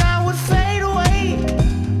would fade away,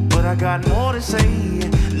 but I got more to say.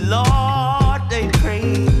 Lord, they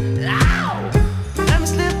pray. Ow! Let me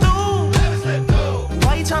slip through.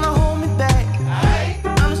 Why you tryna hold me back?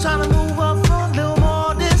 I'm just tryna move up front, little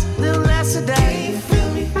more this, little less of that.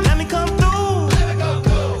 Let me come through.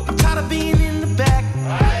 I'm tired of being in the back.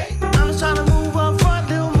 I'm just tryna move up front,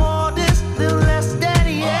 little more this, little less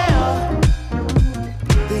daddy, yeah.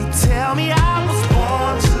 They tell me I was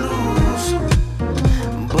born to lose,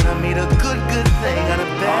 but I made a good thing out of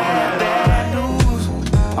bad news.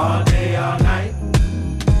 All day, all night.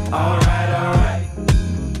 Alright.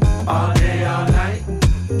 All day, all night.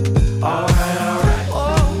 Alright.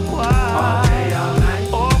 Oh, wow. All day, all night.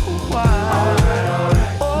 Oh, wow.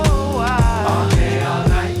 Alright. Oh, wow. All day, all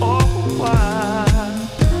night. Oh, wow.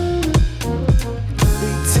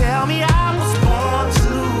 They tell me I was born to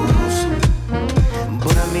lose,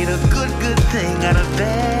 but I made a good thing out of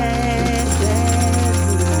bad news.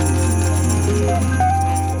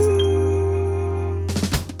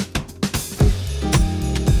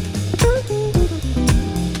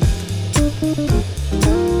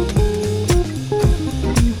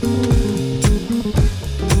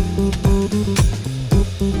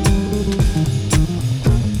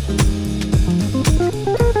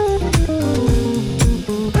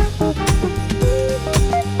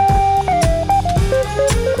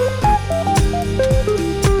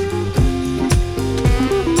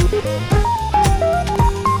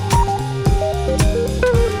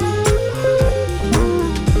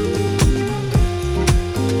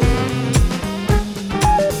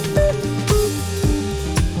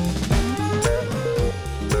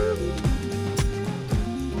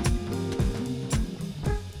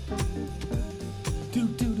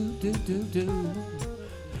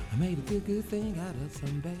 I made a good thing out of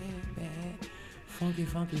some bad, funky,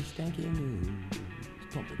 stanky news.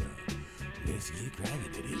 Pump it up. Let's get cracking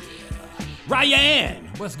it here. Ryan,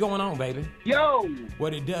 what's going on, baby? Yo.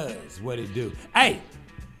 What it does, what it do. Hey,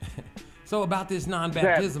 so about this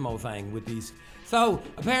non-baptismal thing with these. So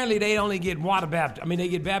apparently they only get water baptized. I mean, they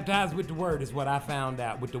get baptized with the word is what I found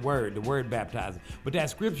out with the word baptizing. But that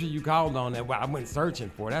scripture you called on that I went searching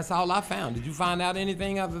for, that's all I found. Did you find out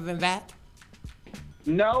anything other than that?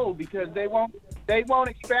 No, because they won't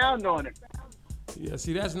expound on it. Yeah,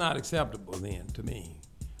 see, that's not acceptable then to me.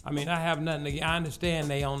 I mean, I have nothing to, I understand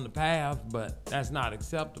they on the path, but that's not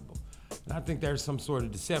acceptable. And I think there's some sort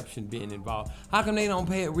of deception being involved. How come they don't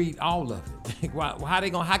read all of it?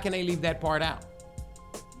 How can they leave that part out?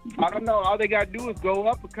 I don't know. All they got to do is go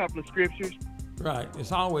up a couple of scriptures. Right.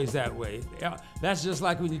 It's always that way. That's just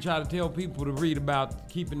like when you try to tell people to read about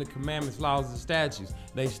keeping the commandments, laws, and statutes.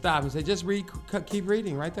 They stop and say, just read, keep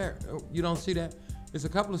reading right there. You don't see that? It's a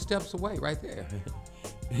couple of steps away right there.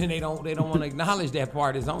 And they don't want to acknowledge that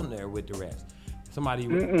part is on there with the rest.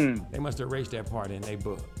 They must erase that part in their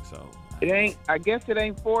book. So I guess it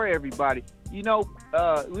ain't for everybody. You know,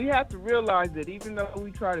 we have to realize that even though we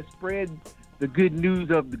try to spread the good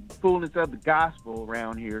news of the fullness of the gospel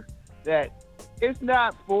around here, that it's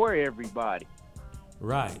not for everybody.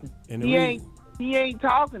 Right. And he ain't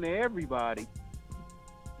talking to everybody.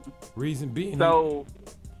 Reason being, so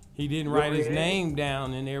he didn't write his name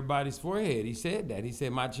down in everybody's forehead. He said that. He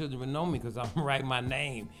said, my children will know me because I'm writing my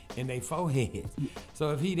name in their forehead.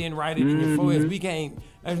 So if he didn't write it in your forehead,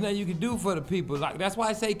 there's nothing you can do for the people. Like, that's why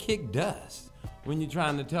I say kick dust. When you're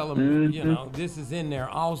trying to tell them, you know, this is in there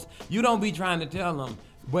also. You don't be trying to tell them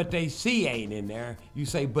what they see ain't in there. You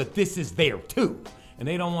say, but this is there too. And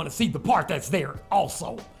they don't want to see the part that's there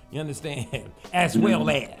also. You understand? As well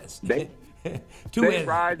as. They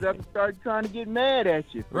rise up and start trying to get mad at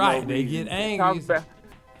you. Right, they get angry.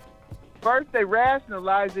 First, they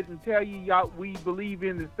rationalize it and tell you, y'all, we believe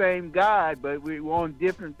in the same God, but we're on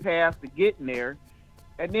different paths to getting there.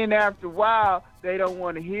 And then after a while, they don't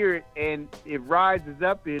want to hear it, and it rises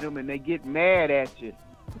up in them, and they get mad at you.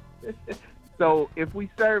 So if we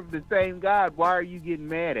serve the same God, why are you getting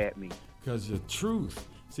mad at me? Because the truth.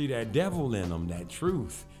 See, that devil in them, that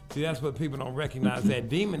truth. See, that's what people don't recognize. That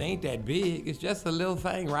demon ain't that big. It's just a little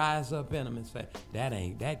thing rise up in them and say,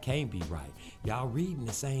 that can't be right. Y'all reading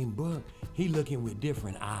the same book. He looking with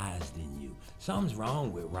different eyes than you. Something's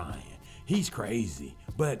wrong with Ryan. He's crazy.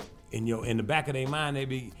 But in the back of their mind,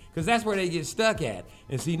 because that's where they get stuck at.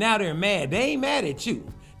 And see, now they're mad. They ain't mad at you.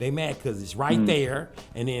 They mad because it's right there,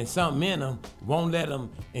 and then something in them won't let them.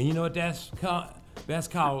 And you know what that's called? That's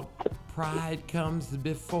called pride comes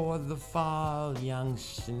before the fall, young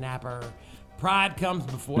snapper. Pride comes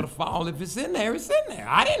before the fall. If it's in there, it's in there.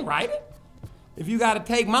 I didn't write it. If you got to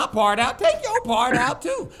take my part out, take your part out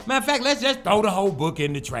too. Matter of fact, let's just throw the whole book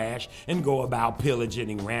in the trash and go about pillaging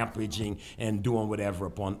and rampaging and doing whatever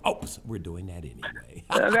upon. Oops, we're doing that anyway.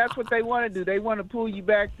 That's what they want to do. They want to pull you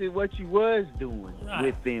back to what you was doing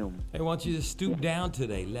with them. They want you to stoop down to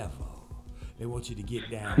their level. They want you to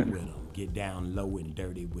get down with them, get down low and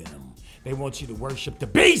dirty with them. They want you to worship the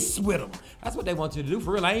beast with them. That's what they want you to do.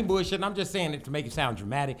 For real, I ain't bullshitting. I'm just saying it to make it sound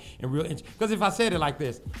dramatic and real. Because if I said it like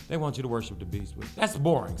this, they want you to worship the beast with them. That's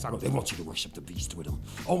boring. So I go, they want you to worship the beast with them.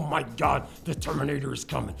 Oh my God, the Terminator is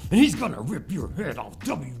coming. And he's going to rip your head off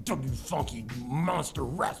WW Funky Monster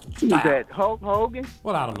Wrestling style. Who's that, Hulk Hogan?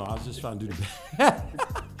 Well, I don't know. I was just trying to do the best.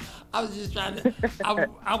 I was just trying to,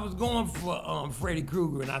 I was going for Freddy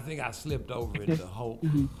Krueger, and I think I slipped over into Hulk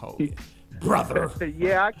Hogan. Brother.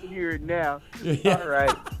 Yeah, I can hear it now. Yeah. All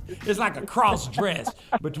right. It's like a cross dress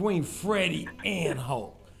between Freddy and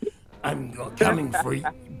Hulk. I'm coming for you.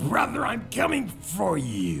 Brother, I'm coming for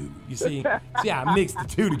you. You see how I mixed the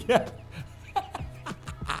two together?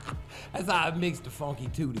 That's how I mixed the funky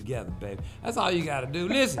two together, baby. That's all you got to do.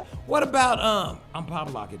 Listen, what about, I'm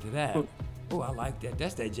pop locking to that. Oh, I like that.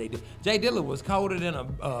 That's that Jay Dilla. Jay Dilla was colder than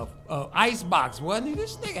a ice box, wasn't he?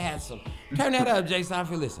 This nigga had some. Turn that up, Jay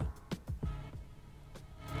Seinfeld. Listen.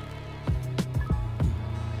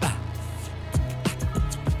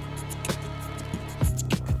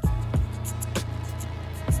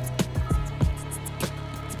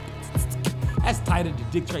 That's tighter than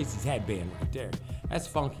Dick Tracy's headband right there. That's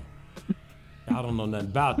funky. I don't know nothing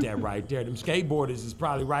about that right there. Them skateboarders is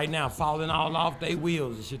probably right now falling all off their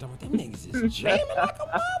wheels and shit. I'm like, them niggas is jamming like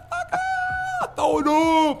a motherfucker. Throw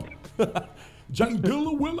it up. Jay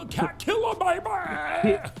Dilla will a cat killer,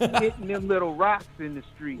 baby. Hitting them little rocks in the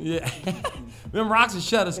street. Yeah. Them rocks will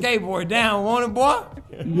shut a skateboard down, won't it, boy?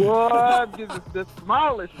 What? The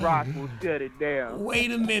smallest rock will shut it down. Wait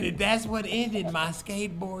a minute. That's what ended my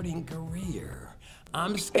skateboarding career.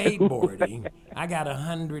 I'm skateboarding. I got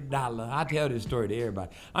 $100. I tell this story to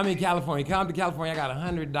everybody. I'm in California. Come to California, I got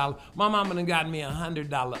 $100. My mama done got me $100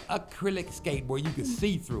 acrylic skateboard. You can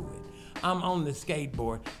see through it. I'm on the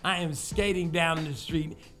skateboard. I am skating down the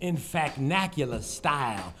street in facnacular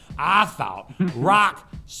style. I thought,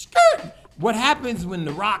 rock, skirt. What happens when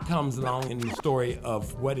the rock comes along in the story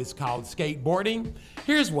of what is called skateboarding?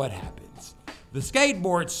 Here's what happens. The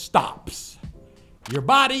skateboard stops. Your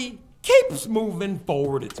body keeps moving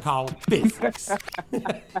forward. It's called physics.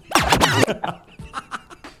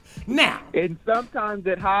 Now. And sometimes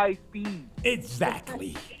at high speed.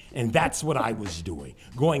 Exactly. And that's what I was doing,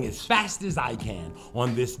 going as fast as I can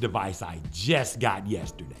on this device I just got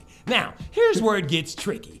yesterday. Now, here's where it gets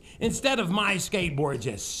tricky. Instead of my skateboard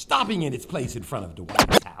just stopping in its place in front of the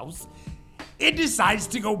White House, it decides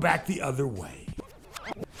to go back the other way,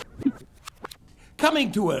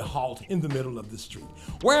 coming to a halt in the middle of the street,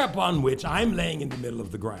 whereupon which I'm laying in the middle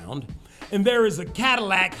of the ground, and there is a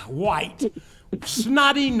Cadillac white,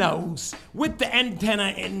 snotty nose with the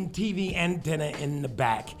antenna and TV antenna in the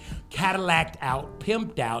back, Cadillac out,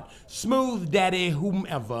 pimped out, smooth daddy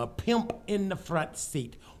whomever, pimp in the front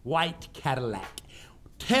seat, white Cadillac,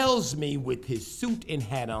 tells me with his suit and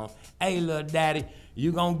hat on, hey little daddy,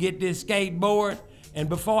 you gonna get this skateboard? And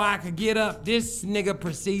before I could get up, this nigga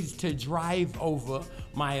proceeds to drive over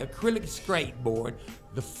my acrylic skateboard.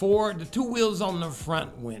 The two wheels on the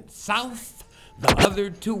front went south, the other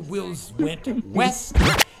two wheels went west,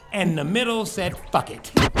 and the middle said, fuck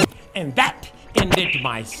it. And that ended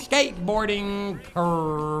my skateboarding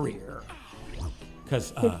career.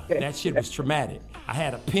 Because that shit was traumatic. I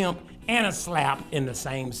had a pimp and a slap in the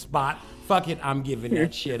same spot. Fuck it, I'm giving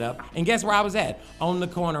that shit up. And guess where I was at? On the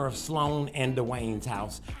corner of Sloan and Dwayne's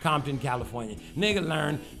house, Compton, California. Nigga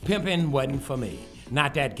learned pimping wasn't for me.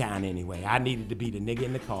 Not that kind anyway. I needed to be the nigga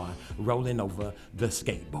in the car rolling over the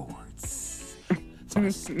skateboards. So I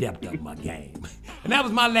stepped up my game. And that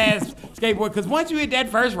was my last skateboard, because once you hit that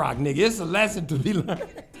first rock, nigga, it's a lesson to be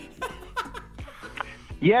learned.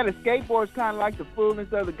 Yeah, the skateboard's kind of like the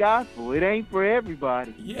fullness of the gospel. It ain't for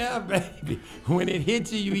everybody. Yeah, baby. When it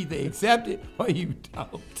hits you, you either accept it or you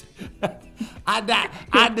don't.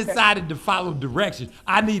 I decided to follow directions.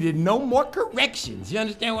 I needed no more corrections. You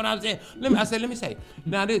understand what I'm saying? Let me say.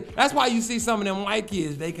 Now, that's why you see some of them white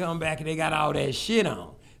kids, they come back and they got all that shit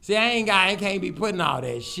on. See, I can't be putting all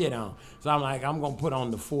that shit on. So I'm like, I'm going to put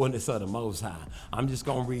on the fullness of the Most High. I'm just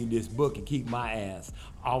going to read this book and keep my ass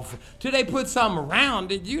off. Till they put something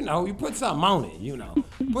around it, you put something on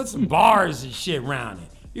it, Put some bars and shit around it.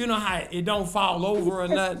 You know how it don't fall over or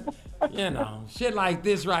nothing? Shit like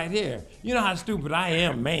this right here. You know how stupid I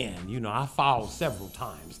am, man. I fall several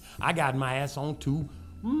times. I got my ass on 2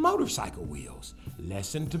 motorcycle wheels.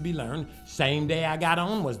 Lesson to be learned. Same day I got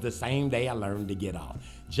on was the same day I learned to get off.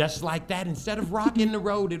 Just like that, instead of rock in the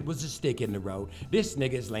road, it was a stick in the road. This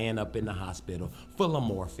nigga's laying up in the hospital, full of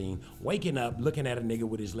morphine, waking up, looking at a nigga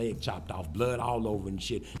with his leg chopped off, blood all over and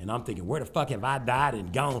shit. And I'm thinking, where the fuck have I died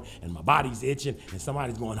and gone? And my body's itching, and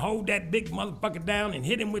somebody's going, hold that big motherfucker down and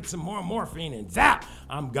hit him with some more morphine, and zap,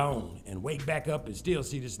 I'm gone. And wake back up and still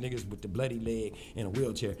see this nigga's with the bloody leg in a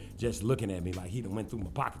wheelchair, just looking at me like he done went through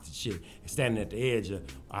my pockets and shit, and standing at the edge of,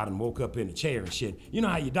 I done woke up in a chair and shit. You know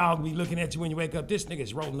how your dog be looking at you when you wake up? This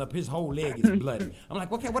nigga's rolling up, his whole leg is bloody. I'm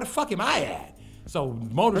like, okay, where the fuck am I at? So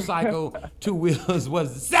motorcycle 2 wheels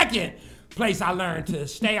was the second place I learned to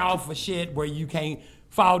stay off of shit where you can't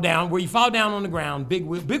fall down. Where you fall down on the ground, big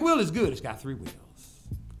wheel is good. It's got 3 wheels.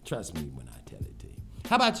 Trust me when I tell it to you.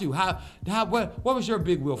 How about you? What was your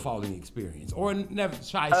big wheel falling experience? Or never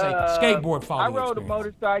try to say skateboard falling experience? I rode a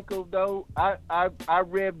motorcycle though. I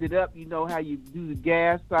revved it up. You know how you do the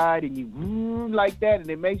gas side and you like that, and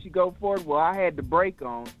it makes you go forward. Well, I had the brake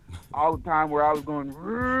on all the time where I was going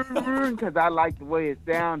because I liked the way it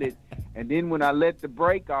sounded. And then when I let the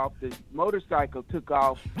brake off, the motorcycle took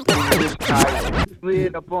off. And I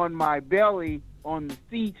slid up on my belly on the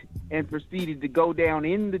seat and proceeded to go down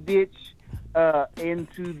in the ditch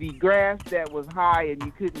into the grass that was high and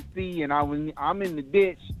you couldn't see. And I'm in the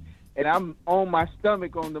ditch and I'm on my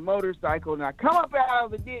stomach on the motorcycle, and I come up out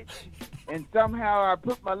of the ditch and somehow I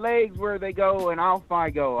put my legs where they go, and off I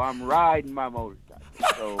go. I'm riding my motorcycle.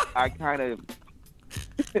 So I kind of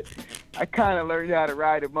learned how to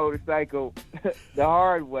ride a motorcycle the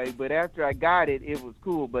hard way, but after I got it, it was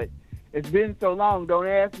cool. But it's been so long, don't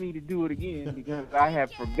ask me to do it again because I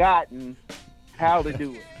have forgotten how to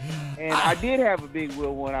do it. And I did have a big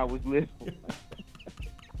wheel when I was little.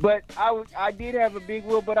 But I did have a big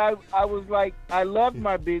wheel, but I was like, I loved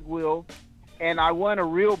my big wheel.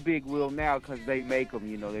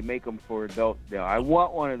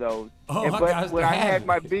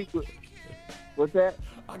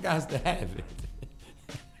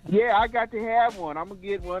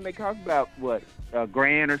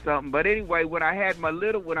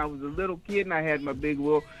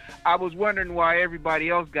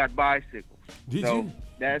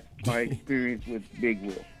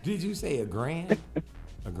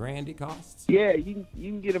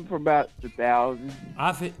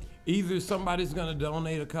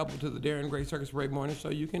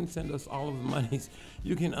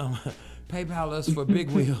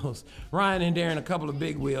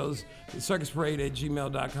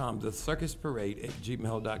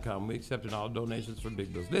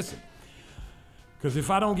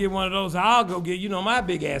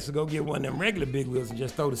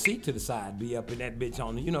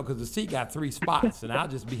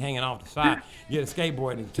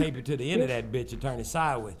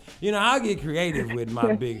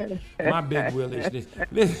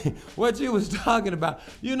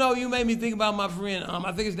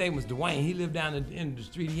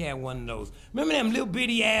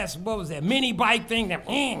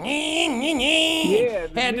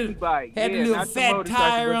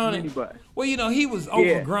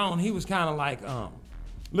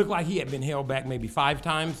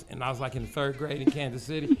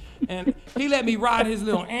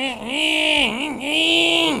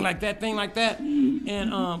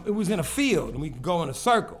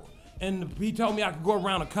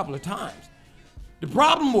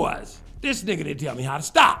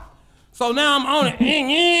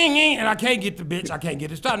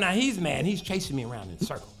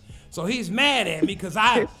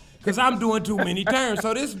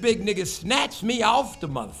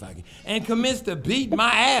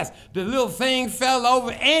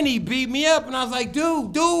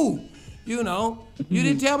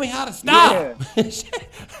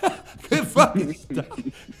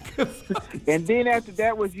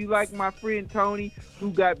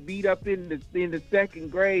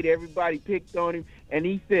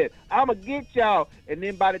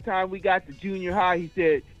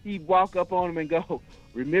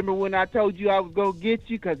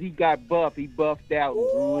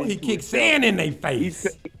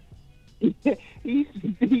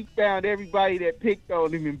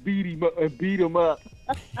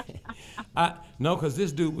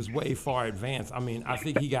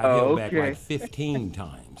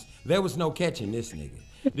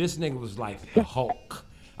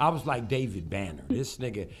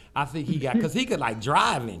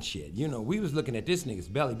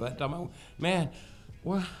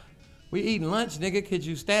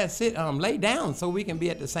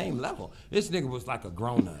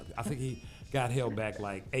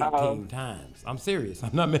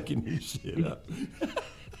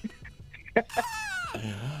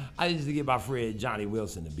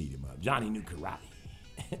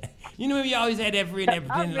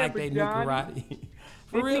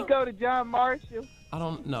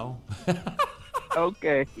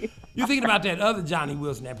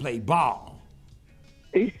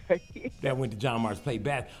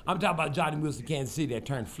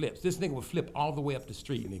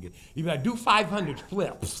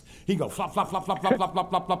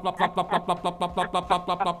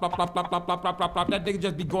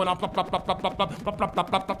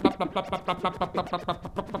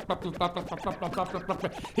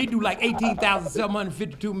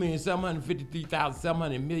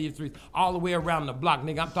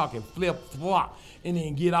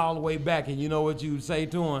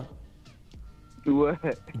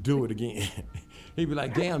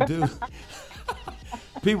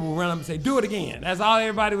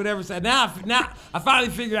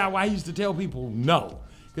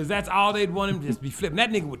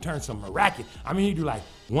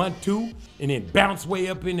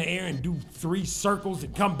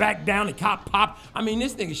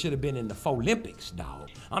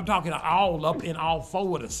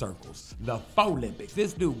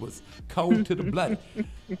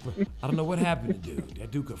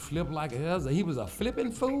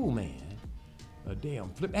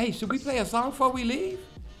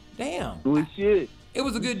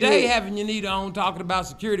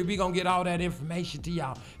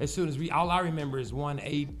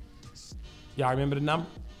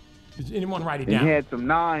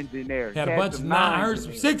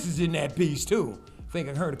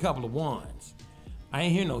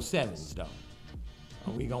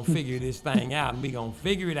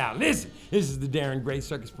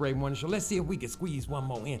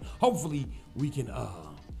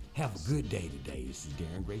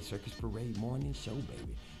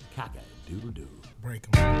 Cock-a-doodle-doo. Break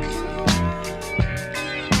 'em.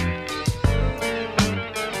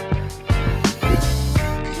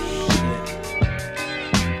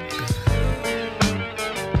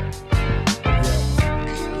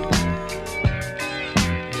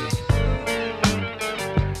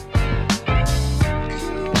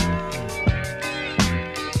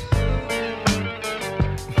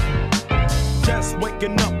 Just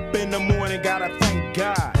waking up in the morning, gotta thank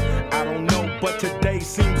God. I don't know, but today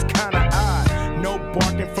seems kinda odd. No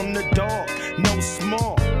barking from the dog, no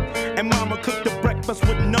small. And mama cooked the breakfast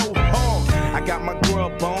with no hog. I got my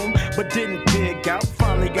grub bone, but didn't dig out.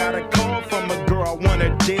 Finally got a call from a girl I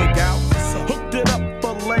wanna dig out. Hooked it up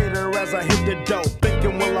for later as I hit the dough.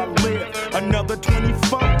 Thinking, will I live another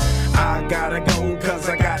 24? I gotta go, cause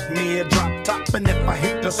I got me a drop top. And if I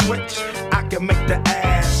hit the switch, I can make the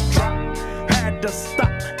ass drop. Had to stop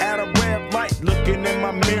at a red light, looking in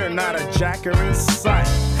my mirror, not a jacker in sight.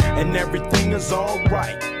 And everything is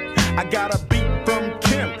alright. I got a beat from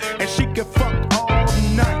Kim, and she can fuck all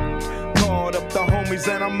night. Called up the homies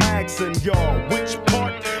and I'm asking y'all, which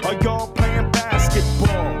part are y'all playing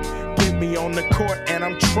basketball? Get me on the court and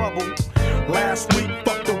I'm troubled. Last week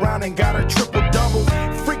fucked around and got a triple-double.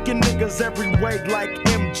 Freaking niggas every way like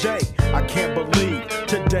MJ. I can't believe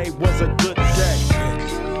today was a good day.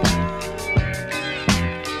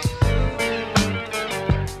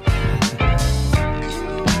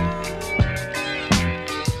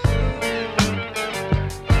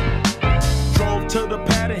 To the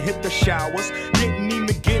pad and hit the showers. Didn't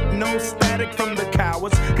even get no static from the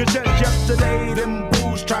cowards. Cause just yesterday, them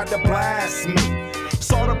fools tried to blast me.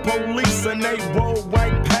 Saw the police and they rolled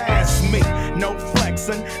right past me. No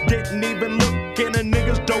flexing, didn't even look in a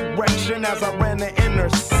nigga's direction as I ran the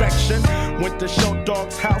intersection. Went to Show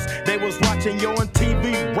Dog's house, they was watching Yo on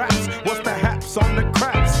TV raps. What's the haps on the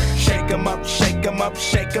craps? Shake 'em up, shake 'em up,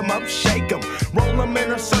 shake 'em up, shake 'em. Roll 'em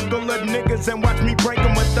in a circle of niggas and watch me break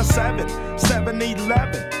 'em with the 7-11,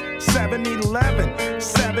 7-11,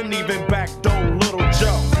 7 even backdoor Little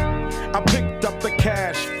Joe. I picked up the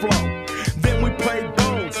cash flow, then we played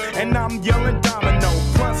bones, and I'm yelling domino.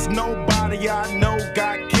 Plus nobody I know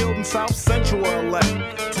got killed in South Central LA.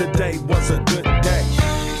 Today was a good day.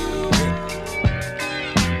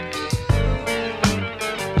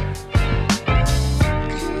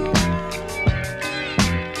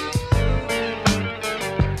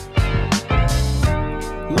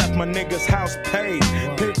 Left my nigga's house paid.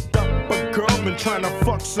 Picked up a girl, been trying to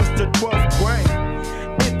fuck since the 12th grade.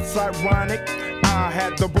 It's ironic, I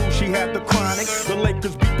had the boo, she had the chronic. The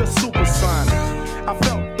Lakers beat the Supersonics. I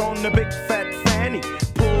felt on the big fat fanny,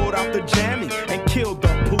 pulled out the jammy and killed the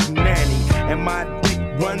poop nanny. And my dick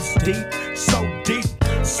runs deep, so deep,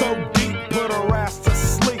 so deep, put her ass to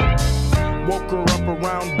sleep. Woke her up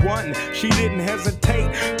around 1, she didn't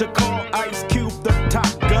hesitate to call Ice Cube the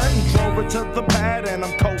Top Gun. Drove her to the pad and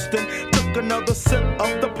I'm coasting. Took another sip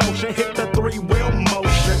of the potion, hit the 3-wheel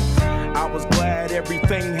motion. I was glad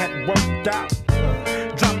everything had worked out.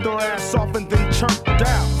 Dropped her ass off and then chirped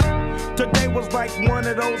out. Today was like one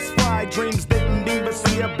of those fly dreams. Didn't even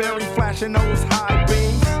see a berry flashing those high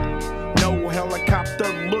beams. No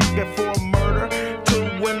helicopter looking for a murder.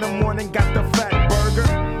 2 in the morning, got the fat burger.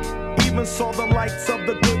 Even saw the lights of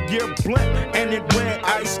the Goodyear blimp, and it read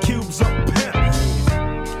Ice Cube's a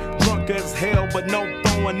pimp. Drunk as hell, but no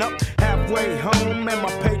throwing up. Halfway home, and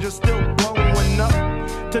my pager's still blowing up.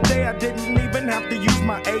 Today I didn't even have to use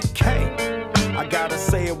my AK. I gotta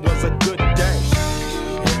say it was a good day.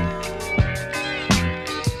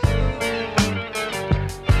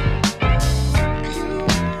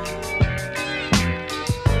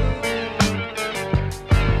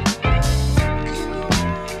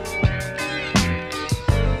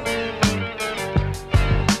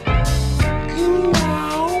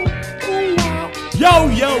 Yo,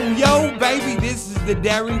 yo, yo, baby, this is the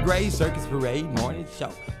Darren Gray Circus Parade morning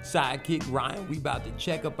show. Sidekick Ryan, we about to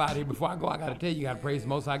check up out here. Before I go, I gotta tell you, you gotta praise the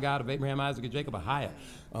Most High God of Abraham, Isaac, and Jacob, Ahia.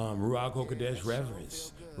 Ruach HaKodesh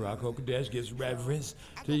reverence. Ruach HaKodesh gives reverence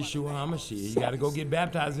to Yeshua HaMashiach. You gotta go get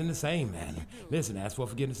baptized in the same manner. Listen, ask for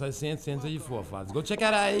forgiveness of sins of your forefathers. Go check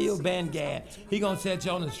out our Eel Ben Gad. He gonna set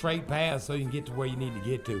you on the straight path so you can get to where you need to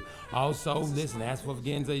get to. Also, listen, ask for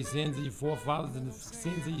forgiveness of your sins of your forefathers and the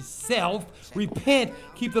sins of yourself. Repent,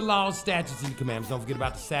 keep the laws, statutes, and commandments. Don't forget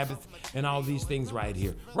about the Sabbath and all these things right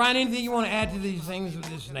here. Ryan, anything you want to add to these things of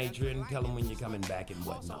this nature, and tell them when you're coming back and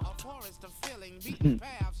whatnot?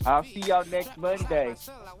 I'll see y'all next Monday.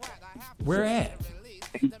 Where at?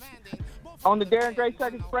 On the Darren Gray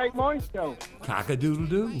Circus Parade morning show.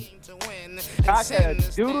 Cock-a-doodle-doo. I can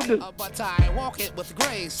doodle-doo. But I walk it with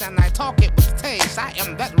grace and I talk it with taste. I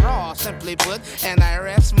am that raw, simply put, and I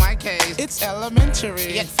rest my case. It's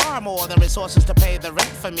elementary, yet far more than resources to pay the rent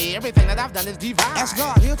for me. Everything that I've done is divine. Ask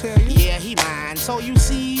God, he'll tell you. Yeah, he mine. So you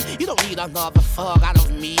see, you don't need another fuck out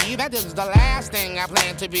of me. That is the last thing I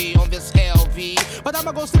plan to be on this LP. But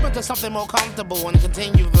I'ma go slip into something more comfortable and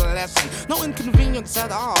continue the lesson. No inconvenience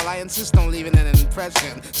at all. I insist on leaving an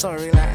impression. So relax.